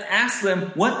couple and ask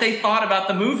them what they thought about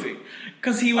the movie,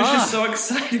 because he was just so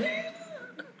excited.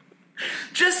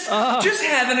 Just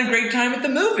having a great time at the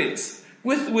movies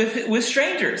with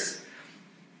strangers,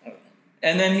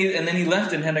 and then he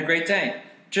left and had a great day.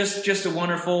 Just a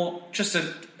wonderful,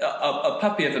 a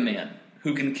puppy of a man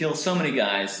who can kill so many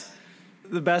guys.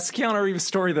 The best Keanu Reeves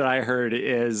story that I heard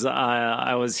is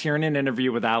I was hearing an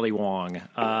interview with Ali Wong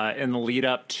in the lead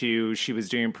up to she was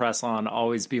doing press on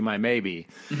Always Be My Maybe.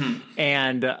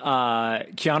 And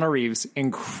Keanu Reeves,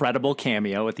 incredible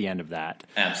cameo at the end of that.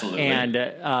 Absolutely. And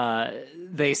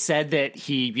they said that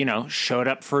he, showed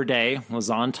up for a day, was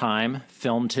on time,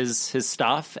 filmed his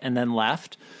stuff, and then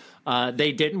left.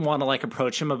 They didn't want to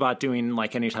approach him about doing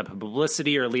any type of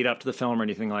publicity or lead up to the film or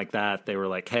anything like that. They were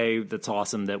like, "Hey, that's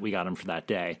awesome that we got him for that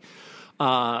day."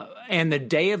 And the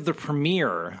day of the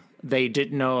premiere, they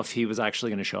didn't know if he was actually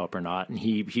going to show up or not, and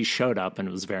he showed up, and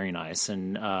it was very nice.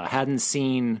 And hadn't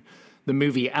seen the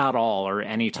movie at all or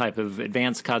any type of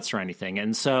advanced cuts or anything,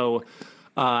 and so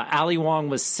Ali Wong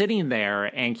was sitting there,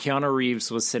 and Keanu Reeves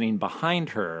was sitting behind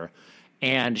her.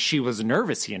 And she was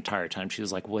nervous the entire time. She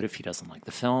was like, what if he doesn't like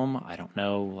the film? I don't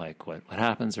know, what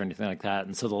happens or anything like that.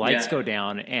 And so the lights go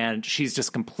down, and she's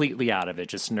just completely out of it,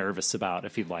 just nervous about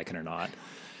if he'd like it or not.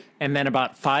 And then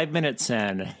about 5 minutes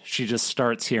in, she just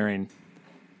starts hearing,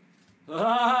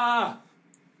 ah!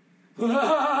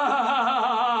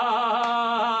 Ah!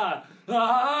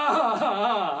 Ah!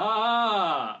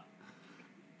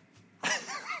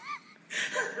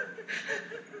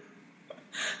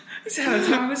 He's having the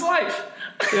time of his life.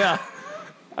 Yeah.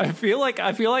 I feel like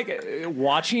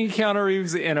watching Keanu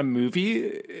Reeves in a movie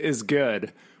is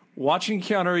good. Watching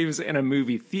Keanu Reeves in a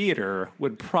movie theater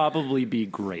would probably be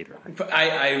greater.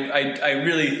 I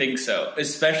really think so,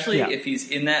 especially if he's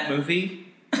in that movie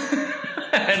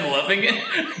and loving it.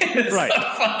 It's right. the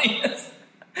funniest.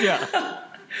 Yeah.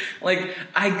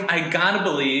 I gotta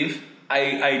believe,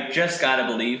 I just gotta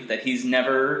believe that he's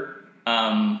never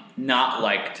not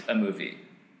liked a movie.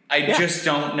 I just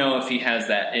don't know if he has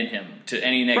that in him to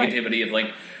any negativity of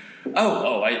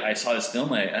I saw this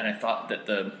film and I thought that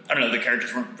the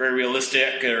characters weren't very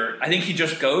realistic, or I think he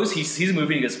just goes, he sees a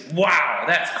movie and he goes, wow,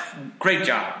 that's great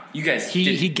job. You guys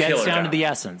he gets down job. to the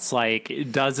essence.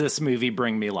 Does this movie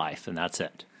bring me life? And that's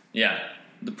it. Yeah.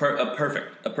 A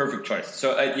perfect choice.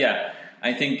 So I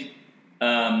think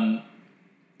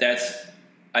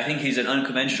I think he's an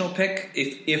unconventional pick.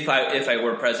 If I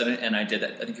were president and I did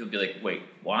that, I think he would be like, wait,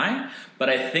 why? But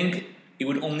I think it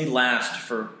would only last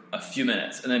for a few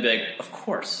minutes, and then be like, of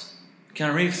course,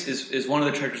 Keanu Reeves is one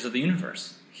of the treasures of the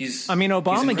universe.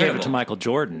 Obama gave it to Michael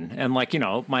Jordan, and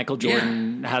Michael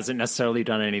Jordan hasn't necessarily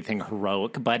done anything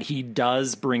heroic, but he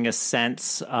does bring a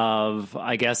sense of,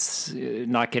 I guess,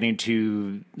 not getting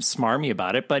too smarmy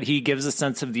about it, but he gives a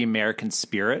sense of the American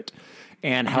spirit.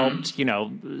 And helped,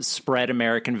 spread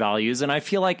American values. And I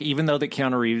feel like even though that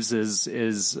Keanu Reeves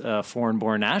is a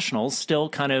foreign-born national, still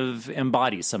kind of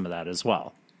embodies some of that as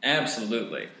well.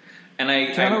 Absolutely. And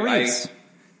Keanu Reeves.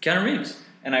 Keanu Reeves.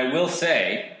 And I will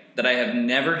say that I have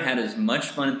never had as much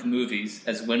fun at the movies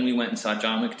as when we went and saw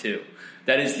John Wick 2.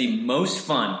 That is the most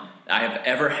fun I have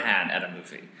ever had at a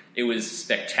movie. It was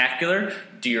spectacular.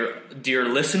 Dear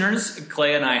listeners,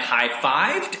 Clay and I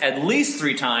high-fived at least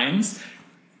 3 times.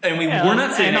 And we were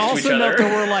not sitting next to each other. And also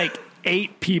there were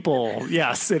 8 people,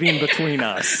 sitting between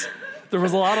us. There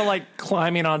was a lot of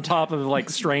climbing on top of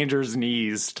strangers'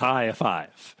 knees to high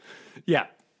five. Yeah.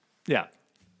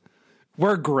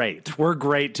 We're great. We're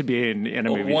great to be in a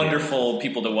movie. Wonderful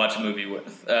people to watch a movie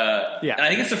with. And I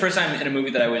think it's the first time in a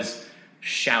movie that I was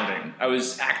shouting. I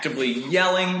was actively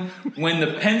yelling. When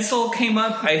the pencil came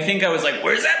up, I think I was like,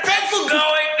 where's that pencil going?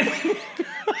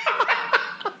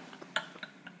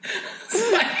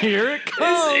 Here it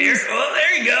comes.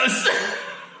 There he goes.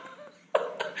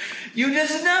 You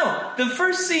just know. The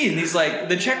first scene, he's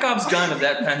the Chekhov's gun of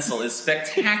that pencil is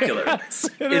spectacular. Yes,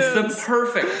 it's the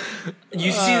perfect.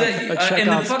 You see that in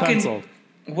the fucking pencil.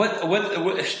 What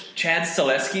Chad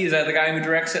Stileski, is that the guy who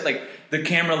directs it? The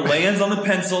camera lands on the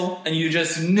pencil, and you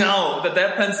just know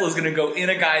that pencil is going to go in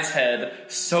a guy's head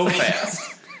so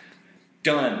fast.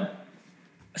 Done.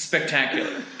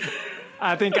 Spectacular.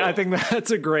 I think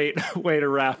that's a great way to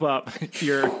wrap up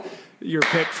your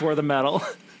pick for the medal.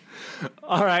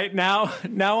 All right, now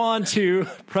on to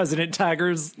President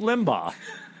Taggart's Limbaugh.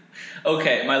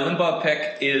 Okay, my Limbaugh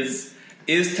pick is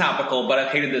topical, but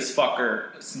I've hated this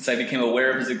fucker since I became aware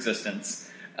of his existence.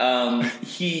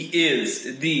 He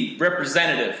is the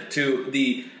representative to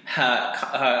the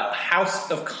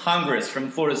House of Congress from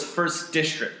Florida's 1st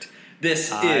District.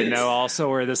 I know also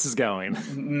where this is going.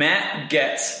 Matt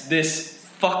Getz, this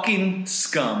fucking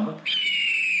scum.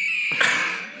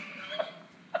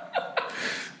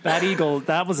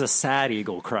 That was a sad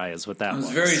eagle cry is what that was. It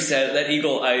was very sad. That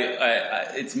eagle,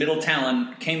 its middle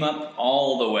talon came up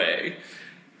all the way.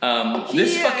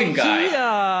 This fucking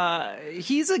guy.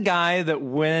 He's a guy that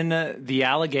when the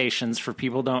allegations, for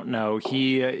people don't know,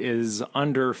 he is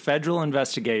under federal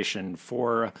investigation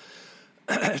for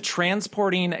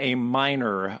transporting a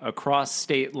minor across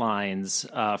state lines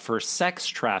for sex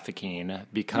trafficking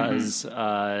because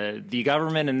the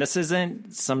government, and this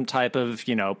isn't some type of,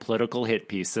 political hit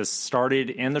piece. This started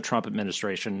in the Trump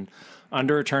administration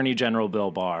under Attorney General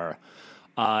Bill Barr,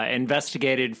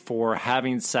 investigated for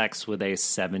having sex with a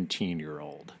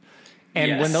 17-year-old.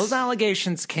 And when those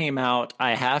allegations came out,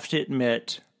 I have to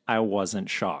admit, I wasn't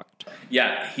shocked.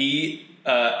 Yeah,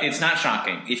 it's not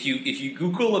shocking. If you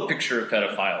Google a picture of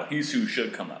pedophile, he's who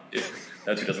should come up.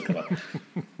 That's who doesn't come up.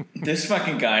 This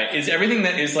fucking guy is everything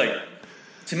that is like,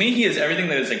 to me, he is everything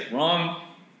that is like wrong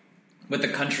with the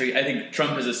country. I think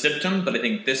Trump is a symptom, but I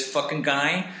think this fucking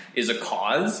guy is a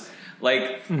cause.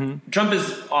 Like, Trump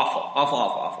is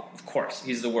awful. Of course,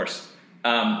 he's the worst.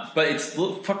 But it's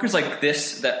fuckers like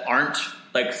this that aren't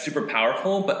like super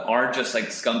powerful, but are just like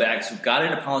scumbags who got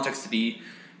into politics to be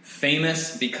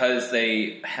famous because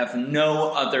they have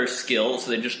no other skill, so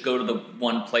they just go to the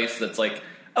one place that's like,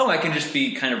 oh, I can just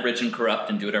be kind of rich and corrupt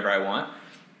and do whatever I want.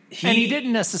 And he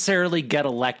didn't necessarily get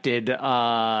elected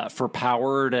for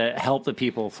power to help the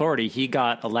people of Florida. He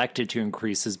got elected to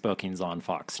increase his bookings on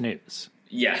Fox News.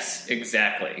 Yes,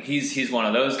 exactly. He's one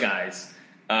of those guys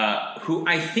who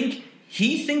I think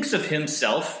he thinks of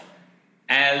himself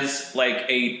as like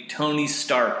a Tony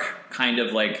Stark kind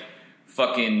of like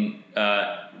fucking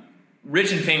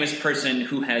rich and famous person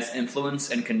who has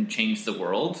influence and can change the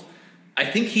world. I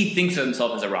think he thinks of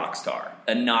himself as a rock star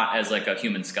and not as like a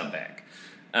human scumbag.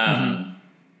 And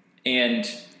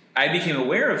I became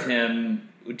aware of him.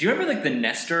 Do you remember like the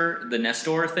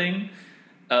Nestor thing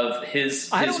of his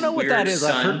I don't know what that is.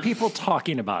 Son? I've heard people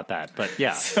talking about that, but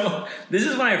yeah. So this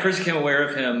is when I first became aware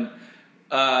of him,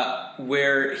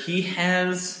 where he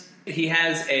has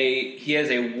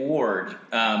a ward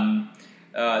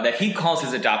that he calls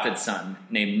his adopted son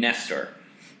named Nestor.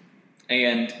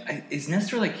 And is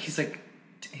Nestor like he's a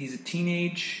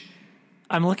teenage?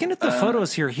 I'm looking at the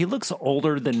photos here. He looks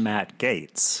older than Matt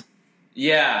Gaetz.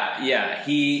 Yeah.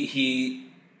 He's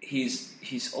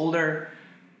older,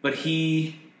 but So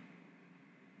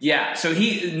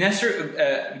Nestor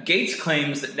Gaetz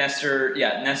claims that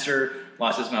Nestor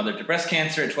lost his mother to breast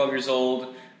cancer at 12 years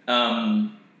old, to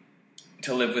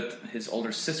live with his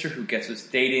older sister who gets us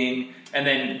dating and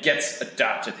then gets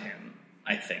adopted him,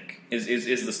 I think,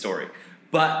 is the story.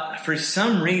 But for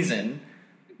some reason,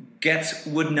 Getz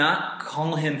would not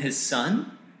call him his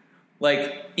son.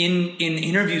 Like in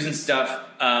interviews and stuff,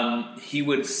 he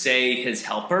would say his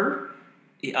helper.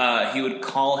 He would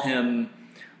call him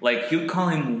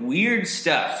weird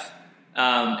stuff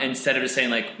instead of just saying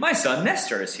like, my son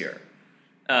Nestor is here.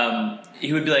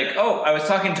 He would be like, oh, I was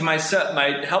talking to my son,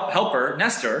 my helper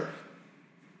Nestor,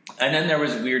 and then there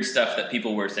was weird stuff that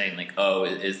people were saying like, oh,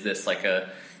 is this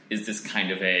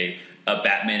kind of a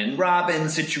Batman and Robin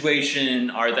situation?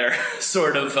 Are there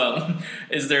sort of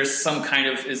is there some kind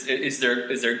of is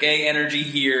there gay energy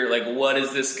here? Like, what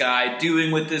is this guy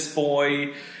doing with this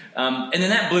boy? And then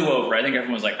that blew over. I think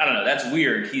everyone was like, I don't know, that's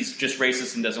weird. He's just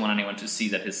racist and doesn't want anyone to see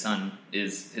that his son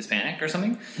is Hispanic or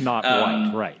something. Not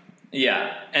white, right?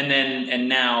 Yeah, and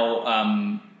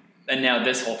now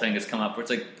this whole thing has come up where it's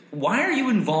like, why are you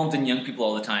involved in young people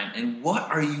all the time, and what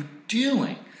are you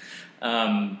doing?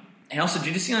 And also,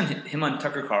 did you see him on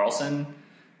Tucker Carlson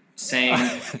saying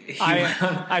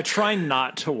I try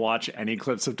not to watch any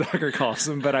clips of Tucker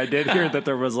Carlson, but I did hear that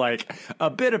there was like a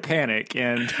bit of panic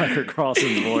in Tucker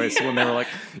Carlson's voice when they were like,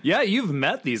 yeah, you've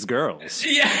met these girls.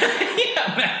 Yeah.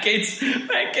 Matt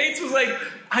Gaetz was like,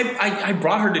 I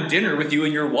brought her to dinner with you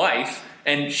and your wife,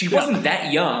 and she wasn't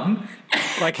that young.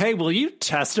 Like, hey, will you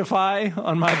testify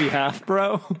on my behalf,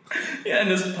 bro? Yeah, in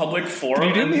this public forum. Can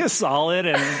you do me a solid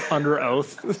and under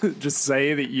oath just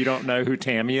say that you don't know who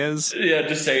Tammy is? Yeah,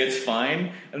 just say it's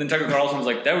fine. And then Tucker Carlson was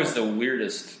like, that was the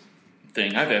weirdest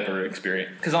thing I've ever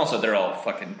experienced. Because also, they're all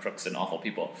fucking crooks and awful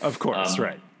people. Of course,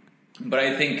 right. But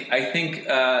I think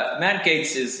Matt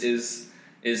Gaetz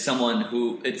is someone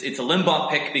who it's a Limbaugh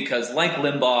pick because, like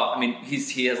Limbaugh, I mean,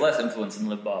 he has less influence than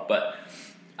Limbaugh, but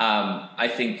I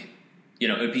think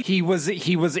he was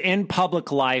in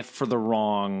public life for the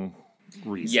wrong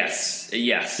reasons. Yes,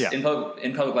 yeah. in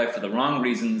public life for the wrong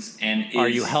reasons. And are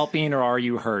you helping or are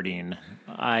you hurting?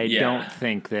 I don't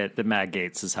think that the Matt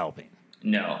Gaetz is helping.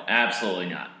 No, absolutely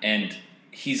not. And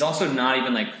he's also not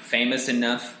even like famous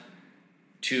enough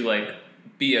to like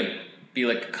be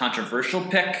like a controversial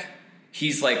pick.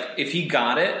 He's like, if he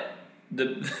got it,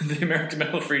 the American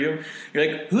Medal of Freedom, you're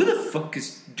like, who the fuck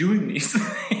is doing these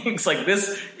things? Like,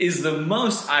 this is the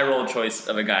most eye roll choice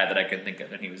of a guy that I could think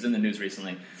of, and he was in the news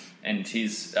recently, and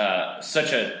he's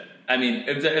such a. I mean,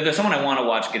 if there's someone I want to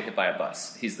watch get hit by a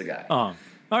bus, he's the guy. All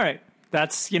right.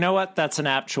 That's, you know what? That's an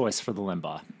apt choice for the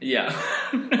Limbaugh. Yeah.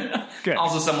 Good.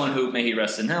 Also someone who, may he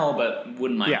rest in hell, but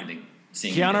wouldn't mind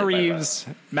seeing him Keanu get hit by a Reeves,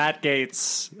 bus. Matt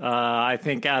Gaetz. I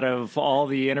think out of all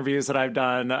the interviews that I've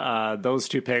done, those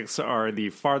two picks are the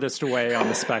farthest away on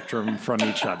the spectrum from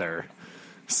each other.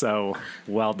 So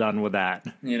well done with that,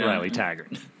 Riley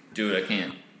Taggart. Do what I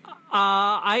can.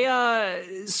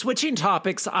 Switching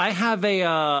topics, I have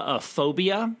a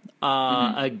phobia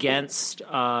against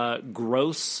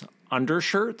gross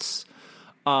undershirts,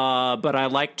 but I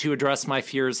like to address my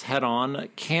fears head on.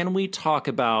 Can we talk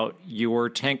about your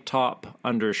tank top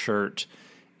undershirt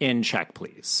in Check,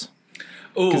 Please?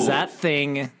 Because that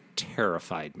thing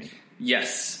terrified me.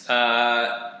 Yes.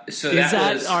 So Is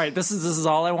that all right? This is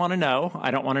all I want to know.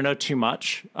 I don't want to know too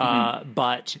much,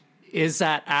 but. Is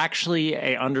that actually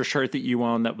a undershirt that you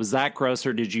own that was that gross,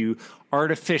 or did you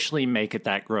artificially make it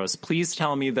that gross? Please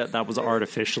tell me that was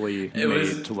artificially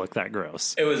made to look that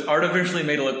gross. It was artificially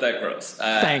made to look that gross.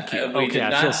 Thank you. Okay,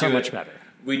 I feel so much better.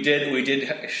 We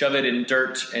did shove it in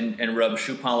dirt and rub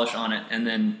shoe polish on it, and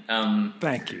then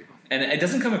thank you. And it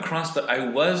doesn't come across, but I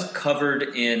was covered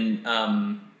in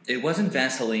it wasn't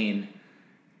Vaseline,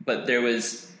 but there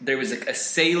was like a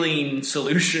saline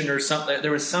solution or something.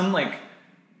 There was some like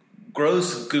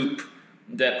gross goop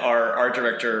that our art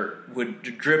director would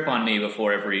drip on me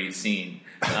before every scene.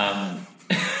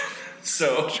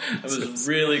 So it was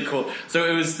really cool. So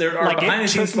it was there are like behind the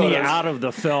scenes took me photos. out of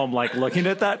the film. Like looking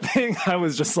at that thing, I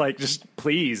was just like, just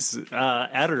please,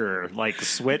 editor, like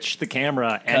switch the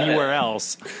camera anywhere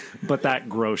else, but that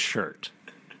gross shirt.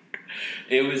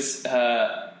 It was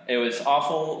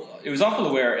awful. It was awful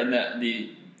to wear, and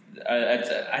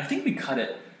I think we cut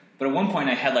it. But at one point,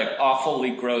 I had like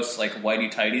awfully gross like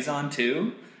whitey tighties on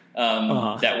too,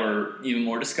 that were even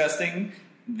more disgusting.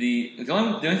 The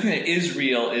only thing that is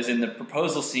real is in the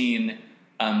proposal scene.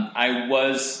 I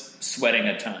was sweating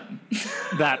a ton.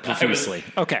 That profusely.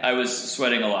 Okay, I was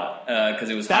sweating a lot because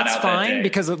it was hot out that's that fine day,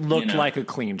 because it looked like a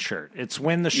clean shirt. It's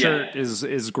when the shirt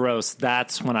is gross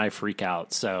that's when I freak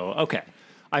out. So okay,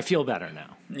 I feel better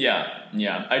now. Yeah.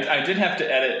 I did have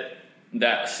to edit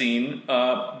that scene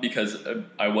because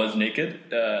I was naked,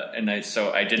 and I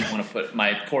didn't want to put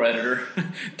my poor editor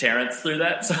Terrence through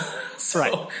that. So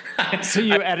right. So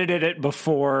you edited it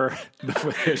before the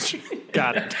footage.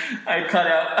 Got it. I cut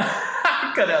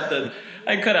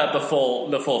out the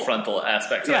full frontal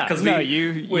aspect. Yeah, because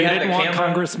you didn't want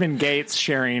Congressman Gaetz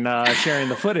sharing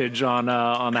the footage on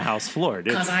the House floor, did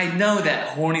you? Because I know that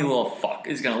horny little fuck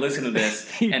is going to listen to this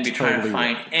and be trying to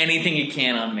find anything he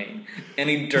can on me,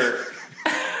 any dirt.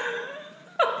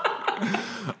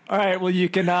 All right, well, you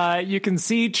can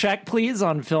see Check, Please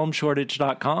on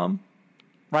filmshortage.com.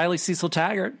 Riley Cecil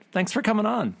Taggart, thanks for coming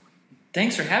on.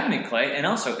 Thanks for having me, Clay. And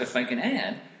also, if I can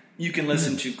add, you can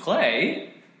listen to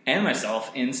Clay and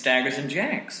myself in Staggers and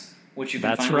Jacks, which you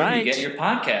can find wherever you get your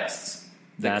podcasts.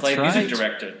 That Clay music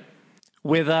directed.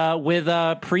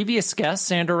 With previous guest,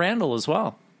 Sandra Randall, as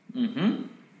well. Mm-hmm.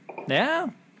 Yeah.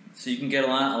 So you can get a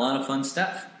lot of fun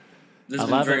stuff. This has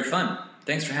been very fun.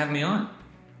 Thanks for having me on.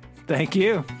 Thank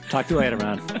you. Talk to you later,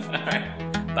 man. All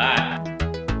right. Bye.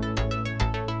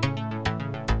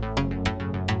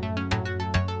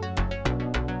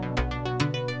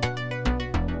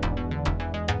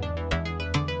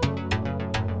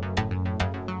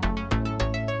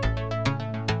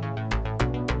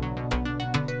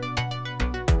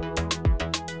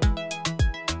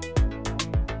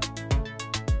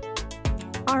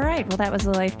 All right. Well, that was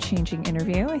a life-changing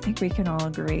interview. I think we can all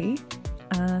agree.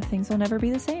 Things will never be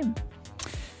the same.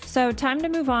 So time to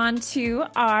move on to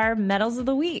our medals of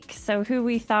the week. So who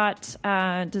we thought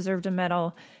deserved a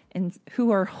medal and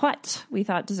who or what we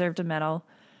thought deserved a medal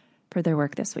for their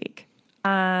work this week.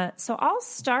 So I'll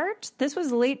start. This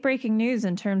was late breaking news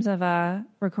in terms of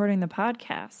recording the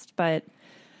podcast, but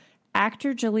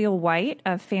actor Jaleel White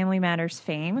of Family Matters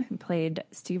fame, who played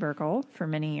Steve Urkel for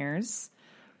many years.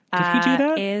 Did he do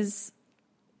that? Is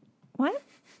what?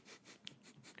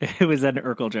 It was an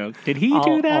Urkel joke. Did he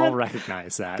do that? I'll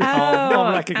recognize that.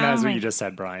 I'll recognize what you just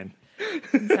said, Brian.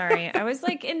 I'm sorry. I was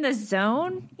like in the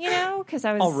zone, because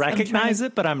I was. I'll recognize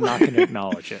it, but I'm not going to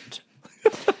acknowledge it.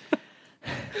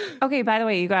 Okay, by the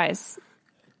way, you guys,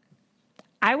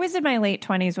 I was in my late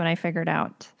 20s when I figured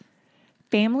out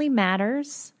Family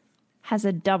Matters has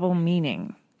a double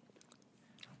meaning.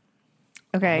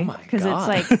 Okay, because it's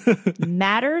like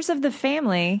matters of the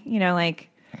family, like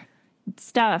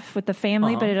stuff with the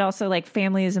family, but it also like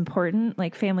family is important,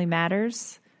 like family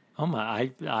matters. Oh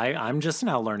my, I'm just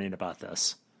now learning about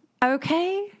this.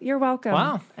 Okay, you're welcome.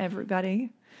 Wow. Everybody.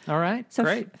 All right, So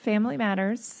great. family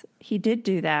matters. He did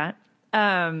do that.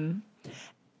 And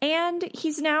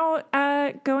he's now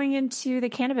going into the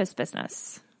cannabis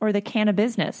business, or the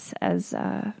cannabusiness, as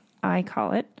I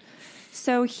call it.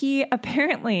 So he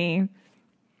apparently,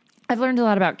 I've learned a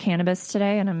lot about cannabis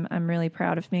today, and I'm really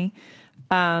proud of me.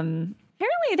 Apparently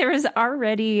there was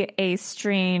already a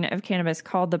strain of cannabis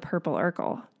called the Purple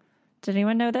Urkel. Did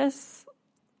anyone know this?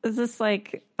 Is this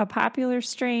like a popular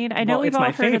strain? I know we've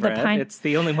all heard of the pineapple. It's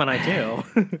the only one I do.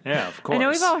 Yeah, of course. I know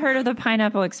we've all heard of the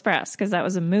Pineapple Express because that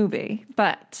was a movie,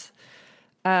 but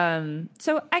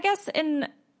so I guess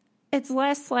it's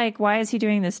less like, why is he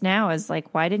doing this now? Is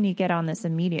like, why didn't he get on this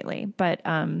immediately? But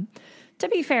to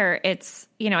be fair, it's,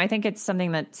 I think it's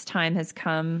something that's time has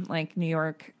come. Like New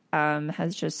York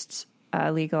has just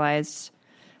legalized.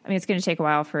 I mean, it's going to take a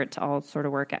while for it to all sort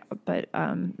of work out, but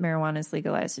marijuana is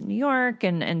legalized in New York.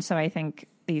 And so I think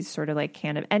these sort of like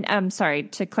and I'm sorry,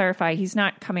 to clarify, he's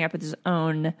not coming up with his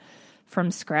own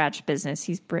from scratch business.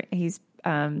 He's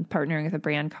partnering with a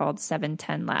brand called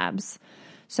 710 Labs.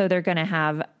 So they're going to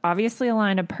have obviously a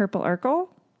line of Purple Urkel,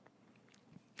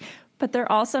 but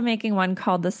they're also making one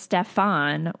called the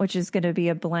Stefan, which is going to be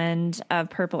a blend of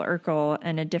Purple Urkel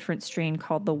and a different strain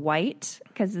called the White,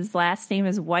 because his last name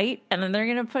is White, and then they're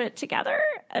going to put it together,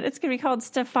 and it's going to be called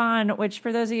Stefan, which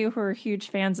for those of you who are huge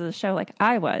fans of the show, like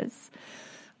I was,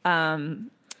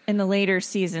 in the later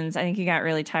seasons, I think he got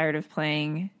really tired of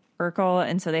playing Urkel,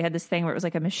 and so they had this thing where it was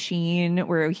like a machine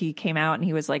where he came out and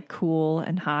he was like cool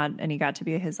and hot, and he got to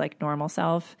be his like normal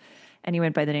self, and he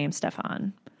went by the name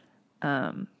Stefan.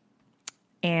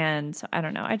 And so, I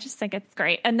don't know. I just think it's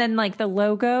great. And then like the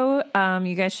logo,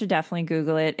 you guys should definitely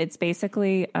Google it. It's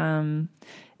basically,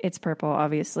 it's purple,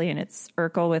 obviously, and it's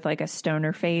Urkel with like a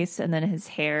stoner face, and then his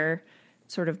hair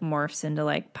sort of morphs into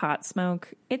like pot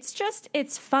smoke.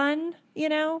 It's fun,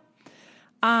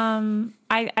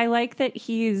 I like that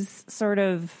he's sort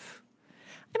of,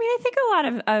 I mean, I think a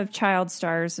lot of child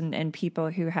stars and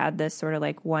people who had this sort of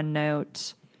like one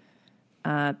note,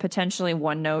 potentially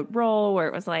one note role where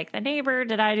it was like the neighbor,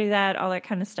 did I do that? All that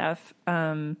kind of stuff.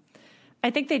 I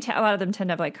think a lot of them tend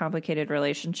to have like complicated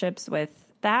relationships with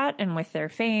that and with their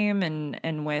fame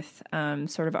and with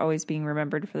sort of always being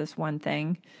remembered for this one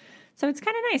thing. So it's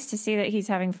kind of nice to see that he's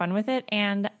having fun with it,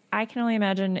 and I can only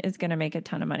imagine is going to make a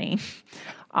ton of money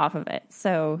off of it.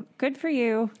 So good for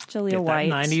you, Jaleel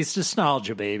White. 90s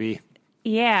nostalgia, baby.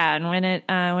 Yeah, and when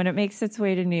it makes its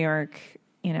way to New York,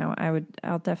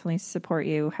 I'll definitely support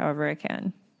you however I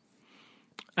can.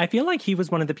 I feel like he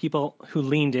was one of the people who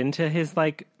leaned into his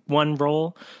like one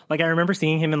role. Like I remember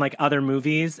seeing him in like other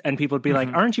movies, and people would be like,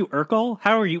 "Aren't you Urkel?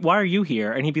 Why are you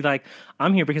here?" And he'd be like,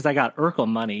 "I'm here because I got Urkel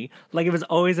money." Like it was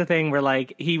always a thing where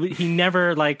like he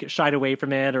never like shied away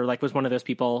from it, or like was one of those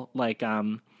people like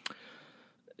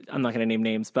I'm not going to name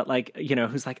names, but like,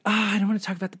 who's like, I don't want to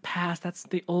talk about the past. That's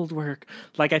the old work.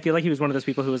 Like, I feel like he was one of those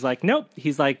people who was like, nope.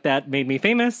 He's like, that made me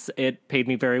famous. It paid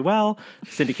me very well.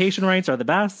 Syndication rights are the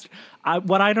best.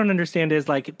 What I don't understand is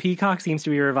like Peacock seems to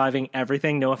be reviving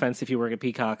everything. No offense if you work at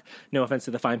Peacock. No offense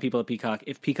to the fine people at Peacock.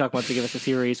 If Peacock wants to give us a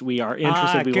series, we are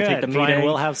interested. We will take the meeting. Ryan,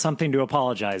 we'll have something to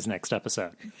apologize next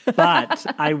episode. But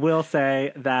I will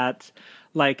say that,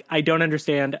 like, I don't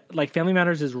understand, like, Family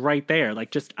Matters is right there.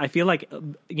 Like, just, I feel like,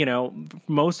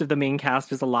 most of the main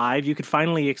cast is alive. You could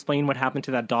finally explain what happened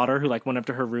to that daughter who, like, went up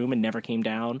to her room and never came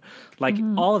down. Like,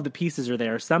 all of the pieces are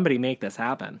there. Somebody make this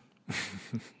happen.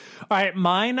 All right,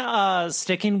 mine,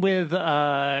 sticking with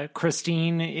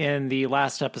Christine in the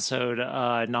last episode,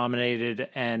 nominated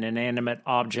an inanimate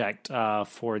object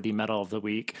for the Medal of the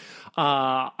Week.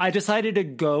 I decided to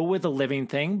go with a living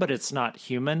thing, but it's not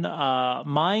human.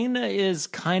 Mine is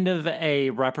kind of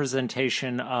a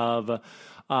representation of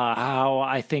how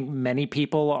I think many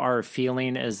people are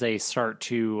feeling as they start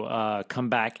to come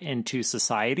back into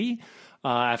society.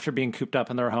 After being cooped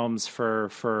up in their homes for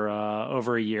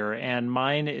over a year. And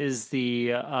mine is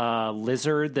the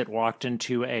lizard that walked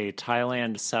into a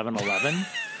Thailand 7-Eleven.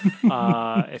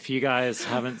 If you guys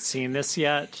haven't seen this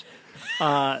yet,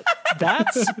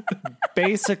 that's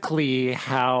basically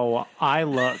how I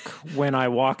look when I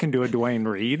walk into a Duane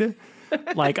Reade.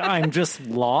 Like, I'm just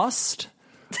lost.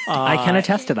 I can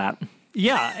attest to that.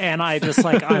 Yeah, and I just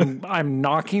like I'm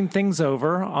knocking things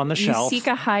over on the You shelf. seek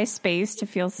a high space to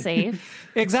feel safe.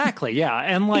 Exactly, yeah.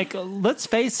 And like let's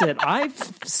face it, I've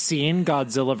seen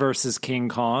Godzilla versus King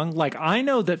Kong. Like I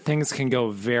know that things can go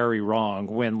very wrong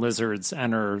when lizards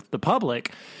enter the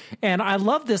public. And I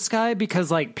love this guy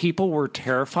because like people were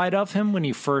terrified of him when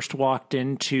he first walked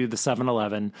into the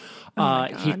 7-Eleven.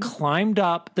 He climbed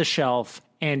up the shelf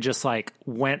and just like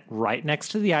went right next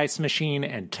to the ice machine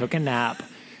and took a nap.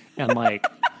 And like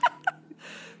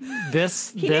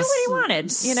this He knew what he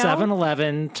wanted, you know?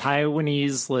 7-Eleven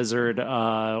Taiwanese lizard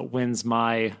wins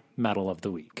my medal of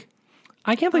the week.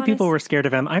 I can't believe people were scared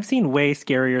of him. I've seen way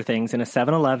scarier things in a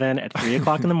 7-Eleven at 3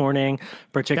 o'clock in the morning,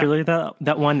 particularly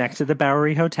that one next to the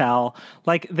Bowery Hotel.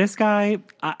 Like, this guy,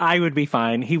 I would be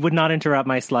fine. He would not interrupt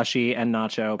my slushy and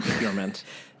nacho procurement.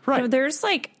 Right. So there's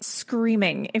like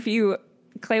screaming.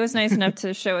 Clay was nice enough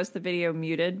to show us the video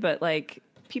muted, but like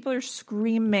people are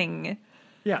screaming.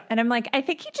 Yeah. And I'm like, I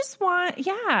think he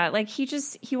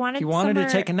wanted to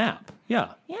take a nap.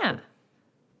 Yeah. Yeah.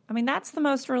 I mean, that's the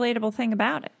most relatable thing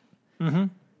about it. Mm-hmm.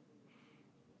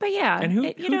 But yeah. And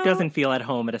who doesn't feel at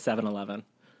home at a 7-Eleven?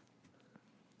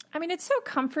 I mean, it's so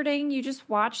comforting. You just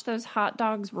watch those hot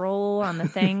dogs roll on the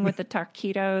thing with the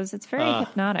taquitos. It's very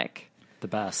hypnotic. The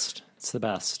best. It's the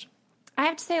best. I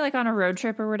have to say, like on a road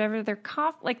trip or whatever, their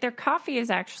coffee is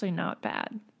actually not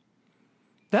bad.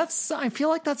 I feel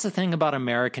like that's the thing about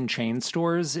American chain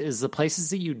stores is the places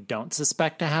that you don't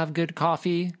suspect to have good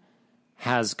coffee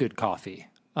has good coffee.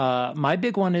 My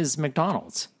big one is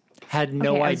McDonald's. Had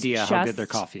no idea how good their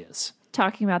coffee is.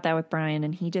 Talking about that with Brian,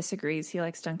 and he disagrees. He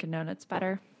likes Dunkin' Donuts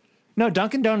better. No,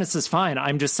 Dunkin' Donuts is fine.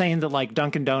 I'm just saying that like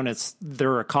Dunkin' Donuts,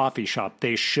 they're a coffee shop.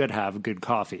 They should have good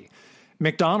coffee.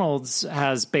 McDonald's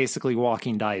has basically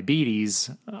walking diabetes.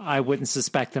 I wouldn't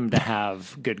suspect them to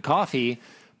have good coffee,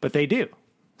 but they do.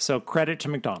 So credit to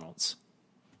McDonald's.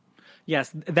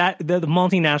 Yes, that the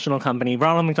multinational company,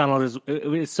 Ronald McDonald,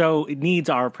 it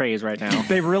needs our praise right now.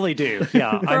 They really do.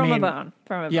 Yeah, From a bone.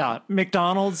 Yeah,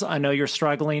 McDonald's. I know you're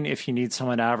struggling. If you need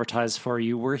someone to advertise for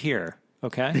you, we're here.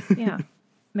 Okay. Yeah,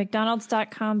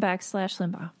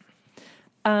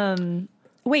 McDonald's.com/Limbaugh.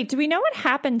 Wait, do we know what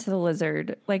happened to the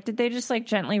lizard? Like, did they just like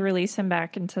gently release him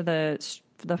back into the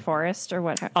forest, or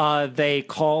what happened? They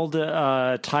called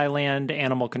Thailand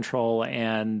Animal Control,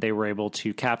 and they were able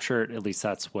to capture it. At least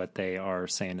that's what they are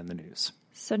saying in the news.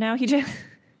 So now he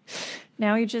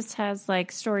just has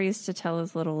like stories to tell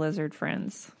his little lizard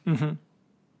friends. Mm-hmm.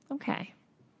 Okay,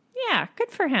 yeah,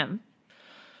 good for him.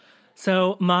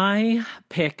 So my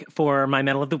pick for my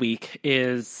medal of the week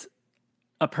is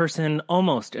a person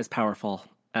almost as powerful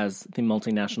as the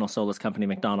multinational soulless company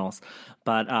McDonald's,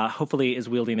 but hopefully is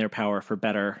wielding their power for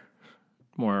better,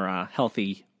 more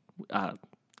healthy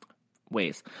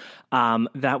ways.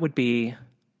 That would be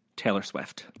Taylor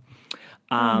Swift.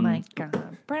 Oh my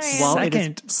God,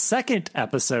 Brian! Second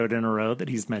episode in a row that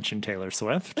he's mentioned Taylor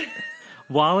Swift.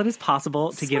 While it is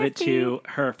possible to give it to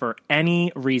her for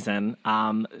any reason,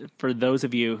 for those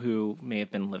of you who may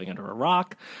have been living under a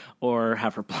rock or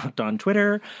have her blocked on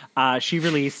Twitter, she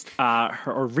released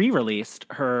re-released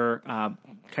her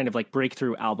kind of like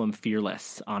breakthrough album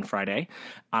Fearless on Friday.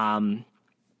 I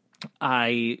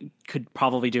could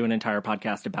probably do an entire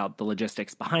podcast about the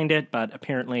logistics behind it, but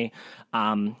apparently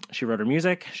she wrote her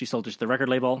music, she sold it to the record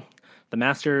label. The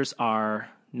masters are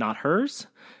not hers.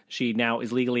 She now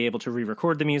is legally able to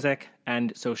re-record the music,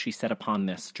 and so she set upon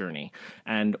this journey.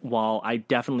 And while I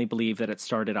definitely believe that it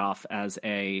started off as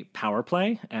a power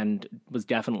play and was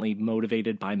definitely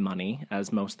motivated by money,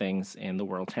 as most things in the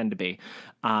world tend to be,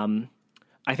 I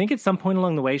think at some point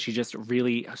along the way, she just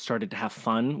really started to have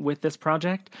fun with this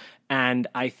project. And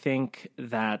I think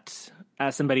that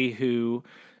as somebody who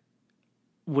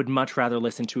would much rather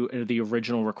listen to the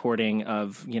original recording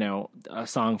of, you know, a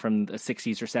song from the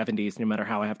 60s or 70s, no matter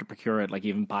how I have to procure it, like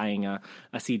even buying a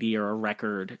CD or a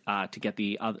record to get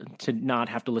to not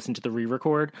have to listen to the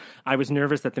re-record. I was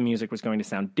nervous that the music was going to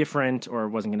sound different or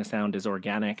wasn't going to sound as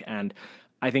organic. And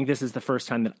I think this is the first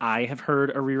time that I have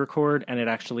heard a re-record, and it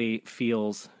actually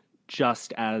feels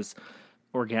just as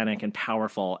organic and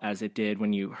powerful as it did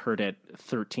when you heard it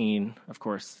 13. Of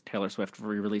course, Taylor Swift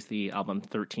re-released the album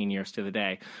 13 years to the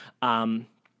day.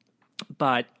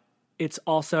 But it's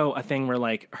also a thing where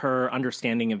like her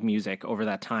understanding of music over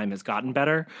that time has gotten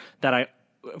better, that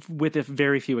with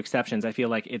very few exceptions, I feel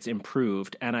like it's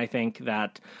improved. And I think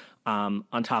that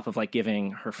on top of like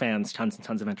giving her fans tons and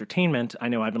tons of entertainment. I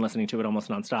know I've been listening to it almost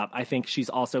nonstop. I think she's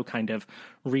also kind of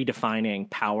redefining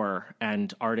power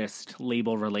and artist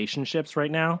label relationships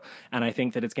right now. And I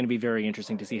think that it's going to be very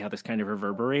interesting to see how this kind of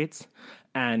reverberates.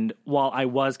 And while I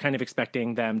was kind of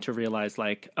expecting them to realize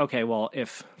like, okay, well,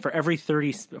 if for every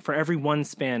one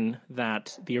spin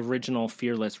that the original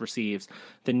Fearless receives,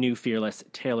 the new Fearless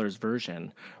Taylor's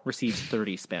version receives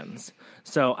 30 spins.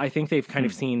 So I think they've kind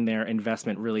of seen their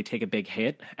investment really take a big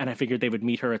hit. And I figured they would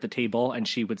meet her at the table and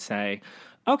she would say,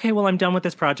 okay, well, I'm done with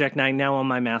this project. I now own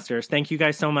my masters. Thank you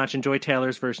guys so much. Enjoy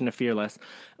Taylor's version of Fearless.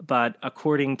 But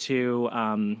according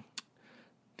to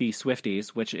the Swifties,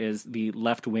 which is the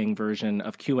left-wing version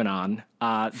of QAnon,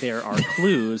 there are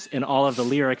clues in all of the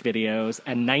lyric videos,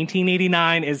 and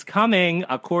 1989 is coming,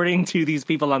 according to these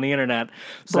people on the internet.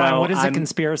 Brian, what is a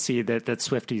conspiracy that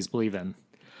Swifties believe in?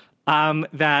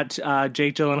 That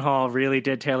Jake Gyllenhaal really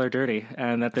did Taylor dirty,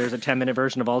 and that there's a 10-minute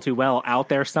version of All Too Well out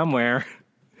there somewhere.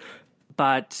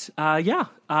 But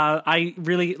I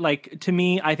really to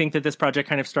me, I think that this project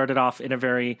kind of started off in a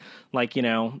very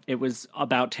it was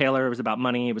about Taylor, it was about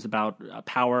money, it was about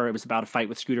power, it was about a fight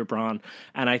with Scooter Braun.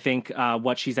 And I think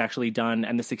what she's actually done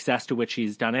and the success to which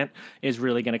she's done it is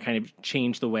really going to kind of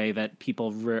change the way that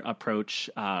people approach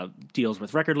deals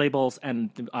with record labels and,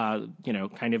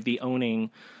 kind of the owning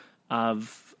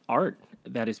of art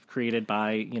that is created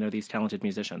by, these talented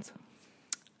musicians.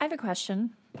 I have a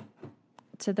question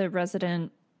to the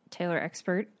resident Taylor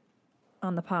expert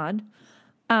on the pod.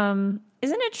 Isn't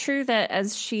it true that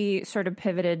as she sort of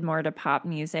pivoted more to pop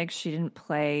music, she didn't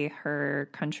play her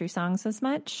country songs as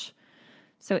much?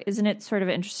 So isn't it sort of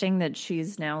interesting that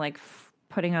she's now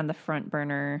putting on the front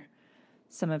burner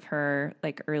some of her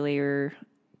earlier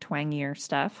twangier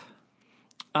stuff?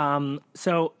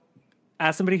 So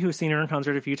as somebody who's seen her in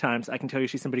concert a few times, I can tell you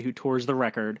she's somebody who tours the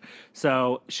record.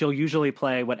 So she'll usually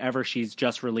play whatever she's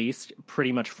just released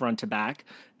pretty much front to back.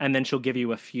 And then she'll give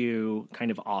you a few kind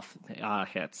of off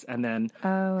hits. And then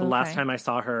the last time I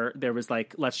saw her, there was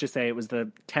let's just say it was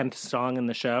the 10th song in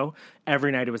the show.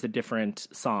 Every night it was a different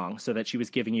song so that she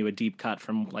was giving you a deep cut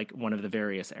from one of the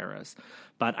various eras.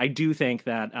 But I do think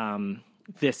that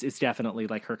this is definitely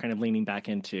her kind of leaning back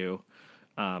into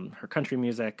her country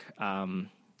music,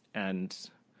 and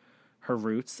her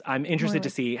roots. I'm interested to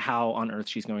see how on earth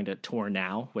she's going to tour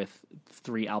now with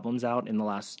 3 albums out in the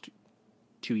last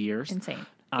 2 years. Insane.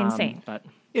 But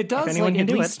it does, at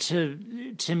least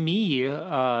to me,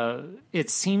 it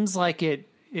seems like it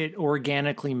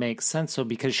organically makes sense. So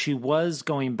because she was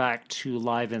going back to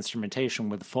live instrumentation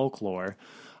with folklore,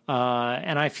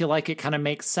 and I feel like it kind of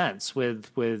makes sense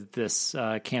with this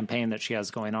campaign that she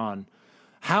has going on.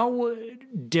 How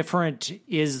different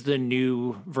is the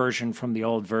new version from the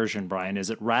old version, Brian? Is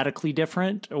it radically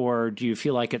different, or do you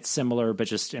feel like it's similar but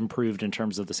just improved in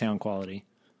terms of the sound quality?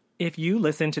 If you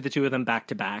listen to the two of them back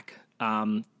to back,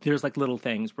 there's little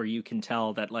things where you can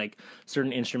tell that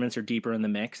certain instruments are deeper in the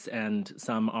mix and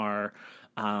some are,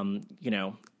 the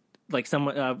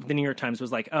New York Times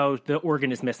was oh, the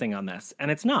organ is missing on this.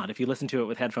 And it's not. If you listen to it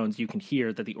with headphones, you can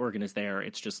hear that the organ is there.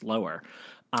 It's just lower.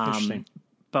 Interesting.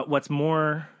 But what's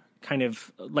more kind of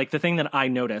the thing that I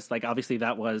noticed, obviously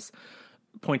that was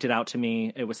pointed out to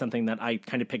me. It was something that I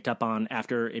kind of picked up on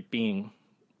after it being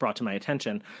brought to my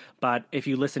attention. But if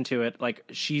you listen to it,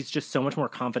 she's just so much more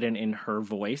confident in her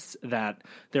voice that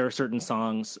there are certain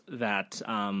songs that,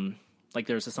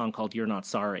 there's a song called You're Not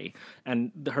Sorry.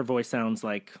 And her voice sounds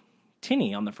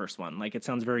tinny on the first one. It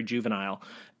sounds very juvenile.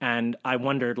 And I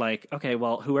wondered okay,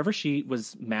 well, whoever she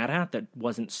was mad at that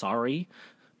wasn't sorry,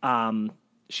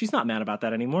 she's not mad about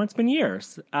that anymore. It's been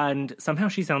years. And somehow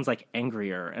she sounds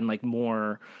angrier and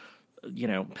more,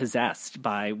 possessed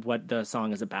by what the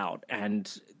song is about.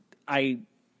 And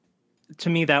to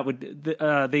me, that would,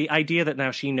 the idea that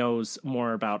now she knows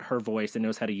more about her voice and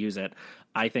knows how to use it,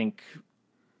 I think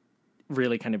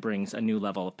really kind of brings a new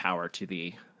level of power to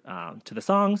the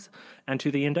songs and to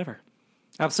the endeavor.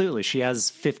 Absolutely. She has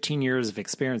 15 years of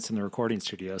experience in the recording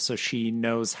studio, so she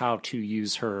knows how to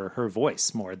use her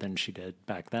voice more than she did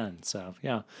back then. So,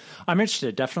 yeah, I'm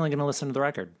interested. Definitely going to listen to the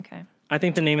record. Okay. I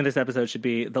think the name of this episode should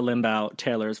be The Limbaugh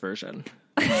Taylor's Version.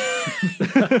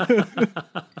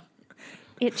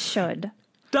 It should.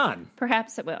 Done.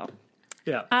 Perhaps it will.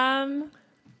 Yeah. I don't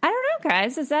know,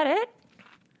 guys. Is that it?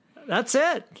 That's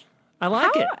it. I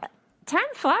like it. Time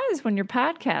flies when you're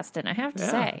podcasting, I have to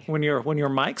say. When your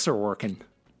mics are working.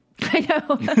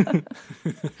 I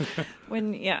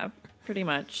know. Pretty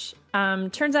much.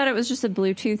 Turns out it was just a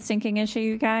Bluetooth syncing issue,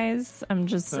 you guys.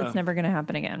 It's never going to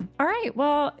happen again. All right.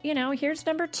 Well, here's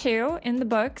number 2 in the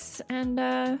books.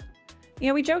 And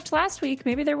we joked last week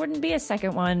maybe there wouldn't be a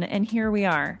second one, and here we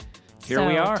are. Here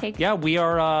we are. Yeah, we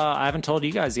are. I haven't told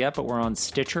you guys yet, but we're on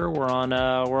Stitcher. We're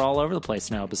all over the place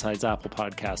now besides Apple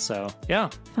Podcasts. So, yeah.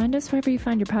 Find us wherever you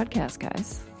find your podcast,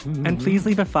 guys. And please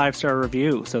leave a 5-star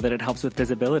review so that it helps with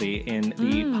visibility in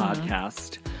the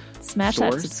podcast. Smash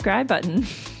that subscribe button.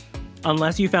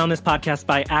 Unless you found this podcast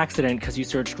by accident because you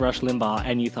searched Rush Limbaugh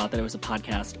and you thought that it was a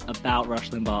podcast about Rush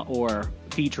Limbaugh or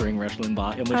featuring Rush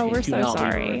Limbaugh, in which case we're do so not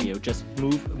leave sorry. a review. Just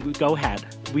go ahead.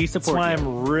 We support That's why you.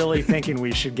 I'm really thinking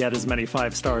we should get as many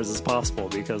 5 stars as possible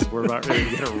because we're about ready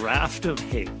to get a raft of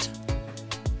hate.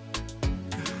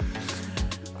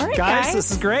 All right, Guys,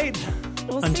 this is great.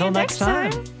 We'll Until see you next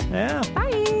time. Yeah.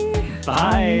 Bye.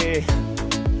 Bye.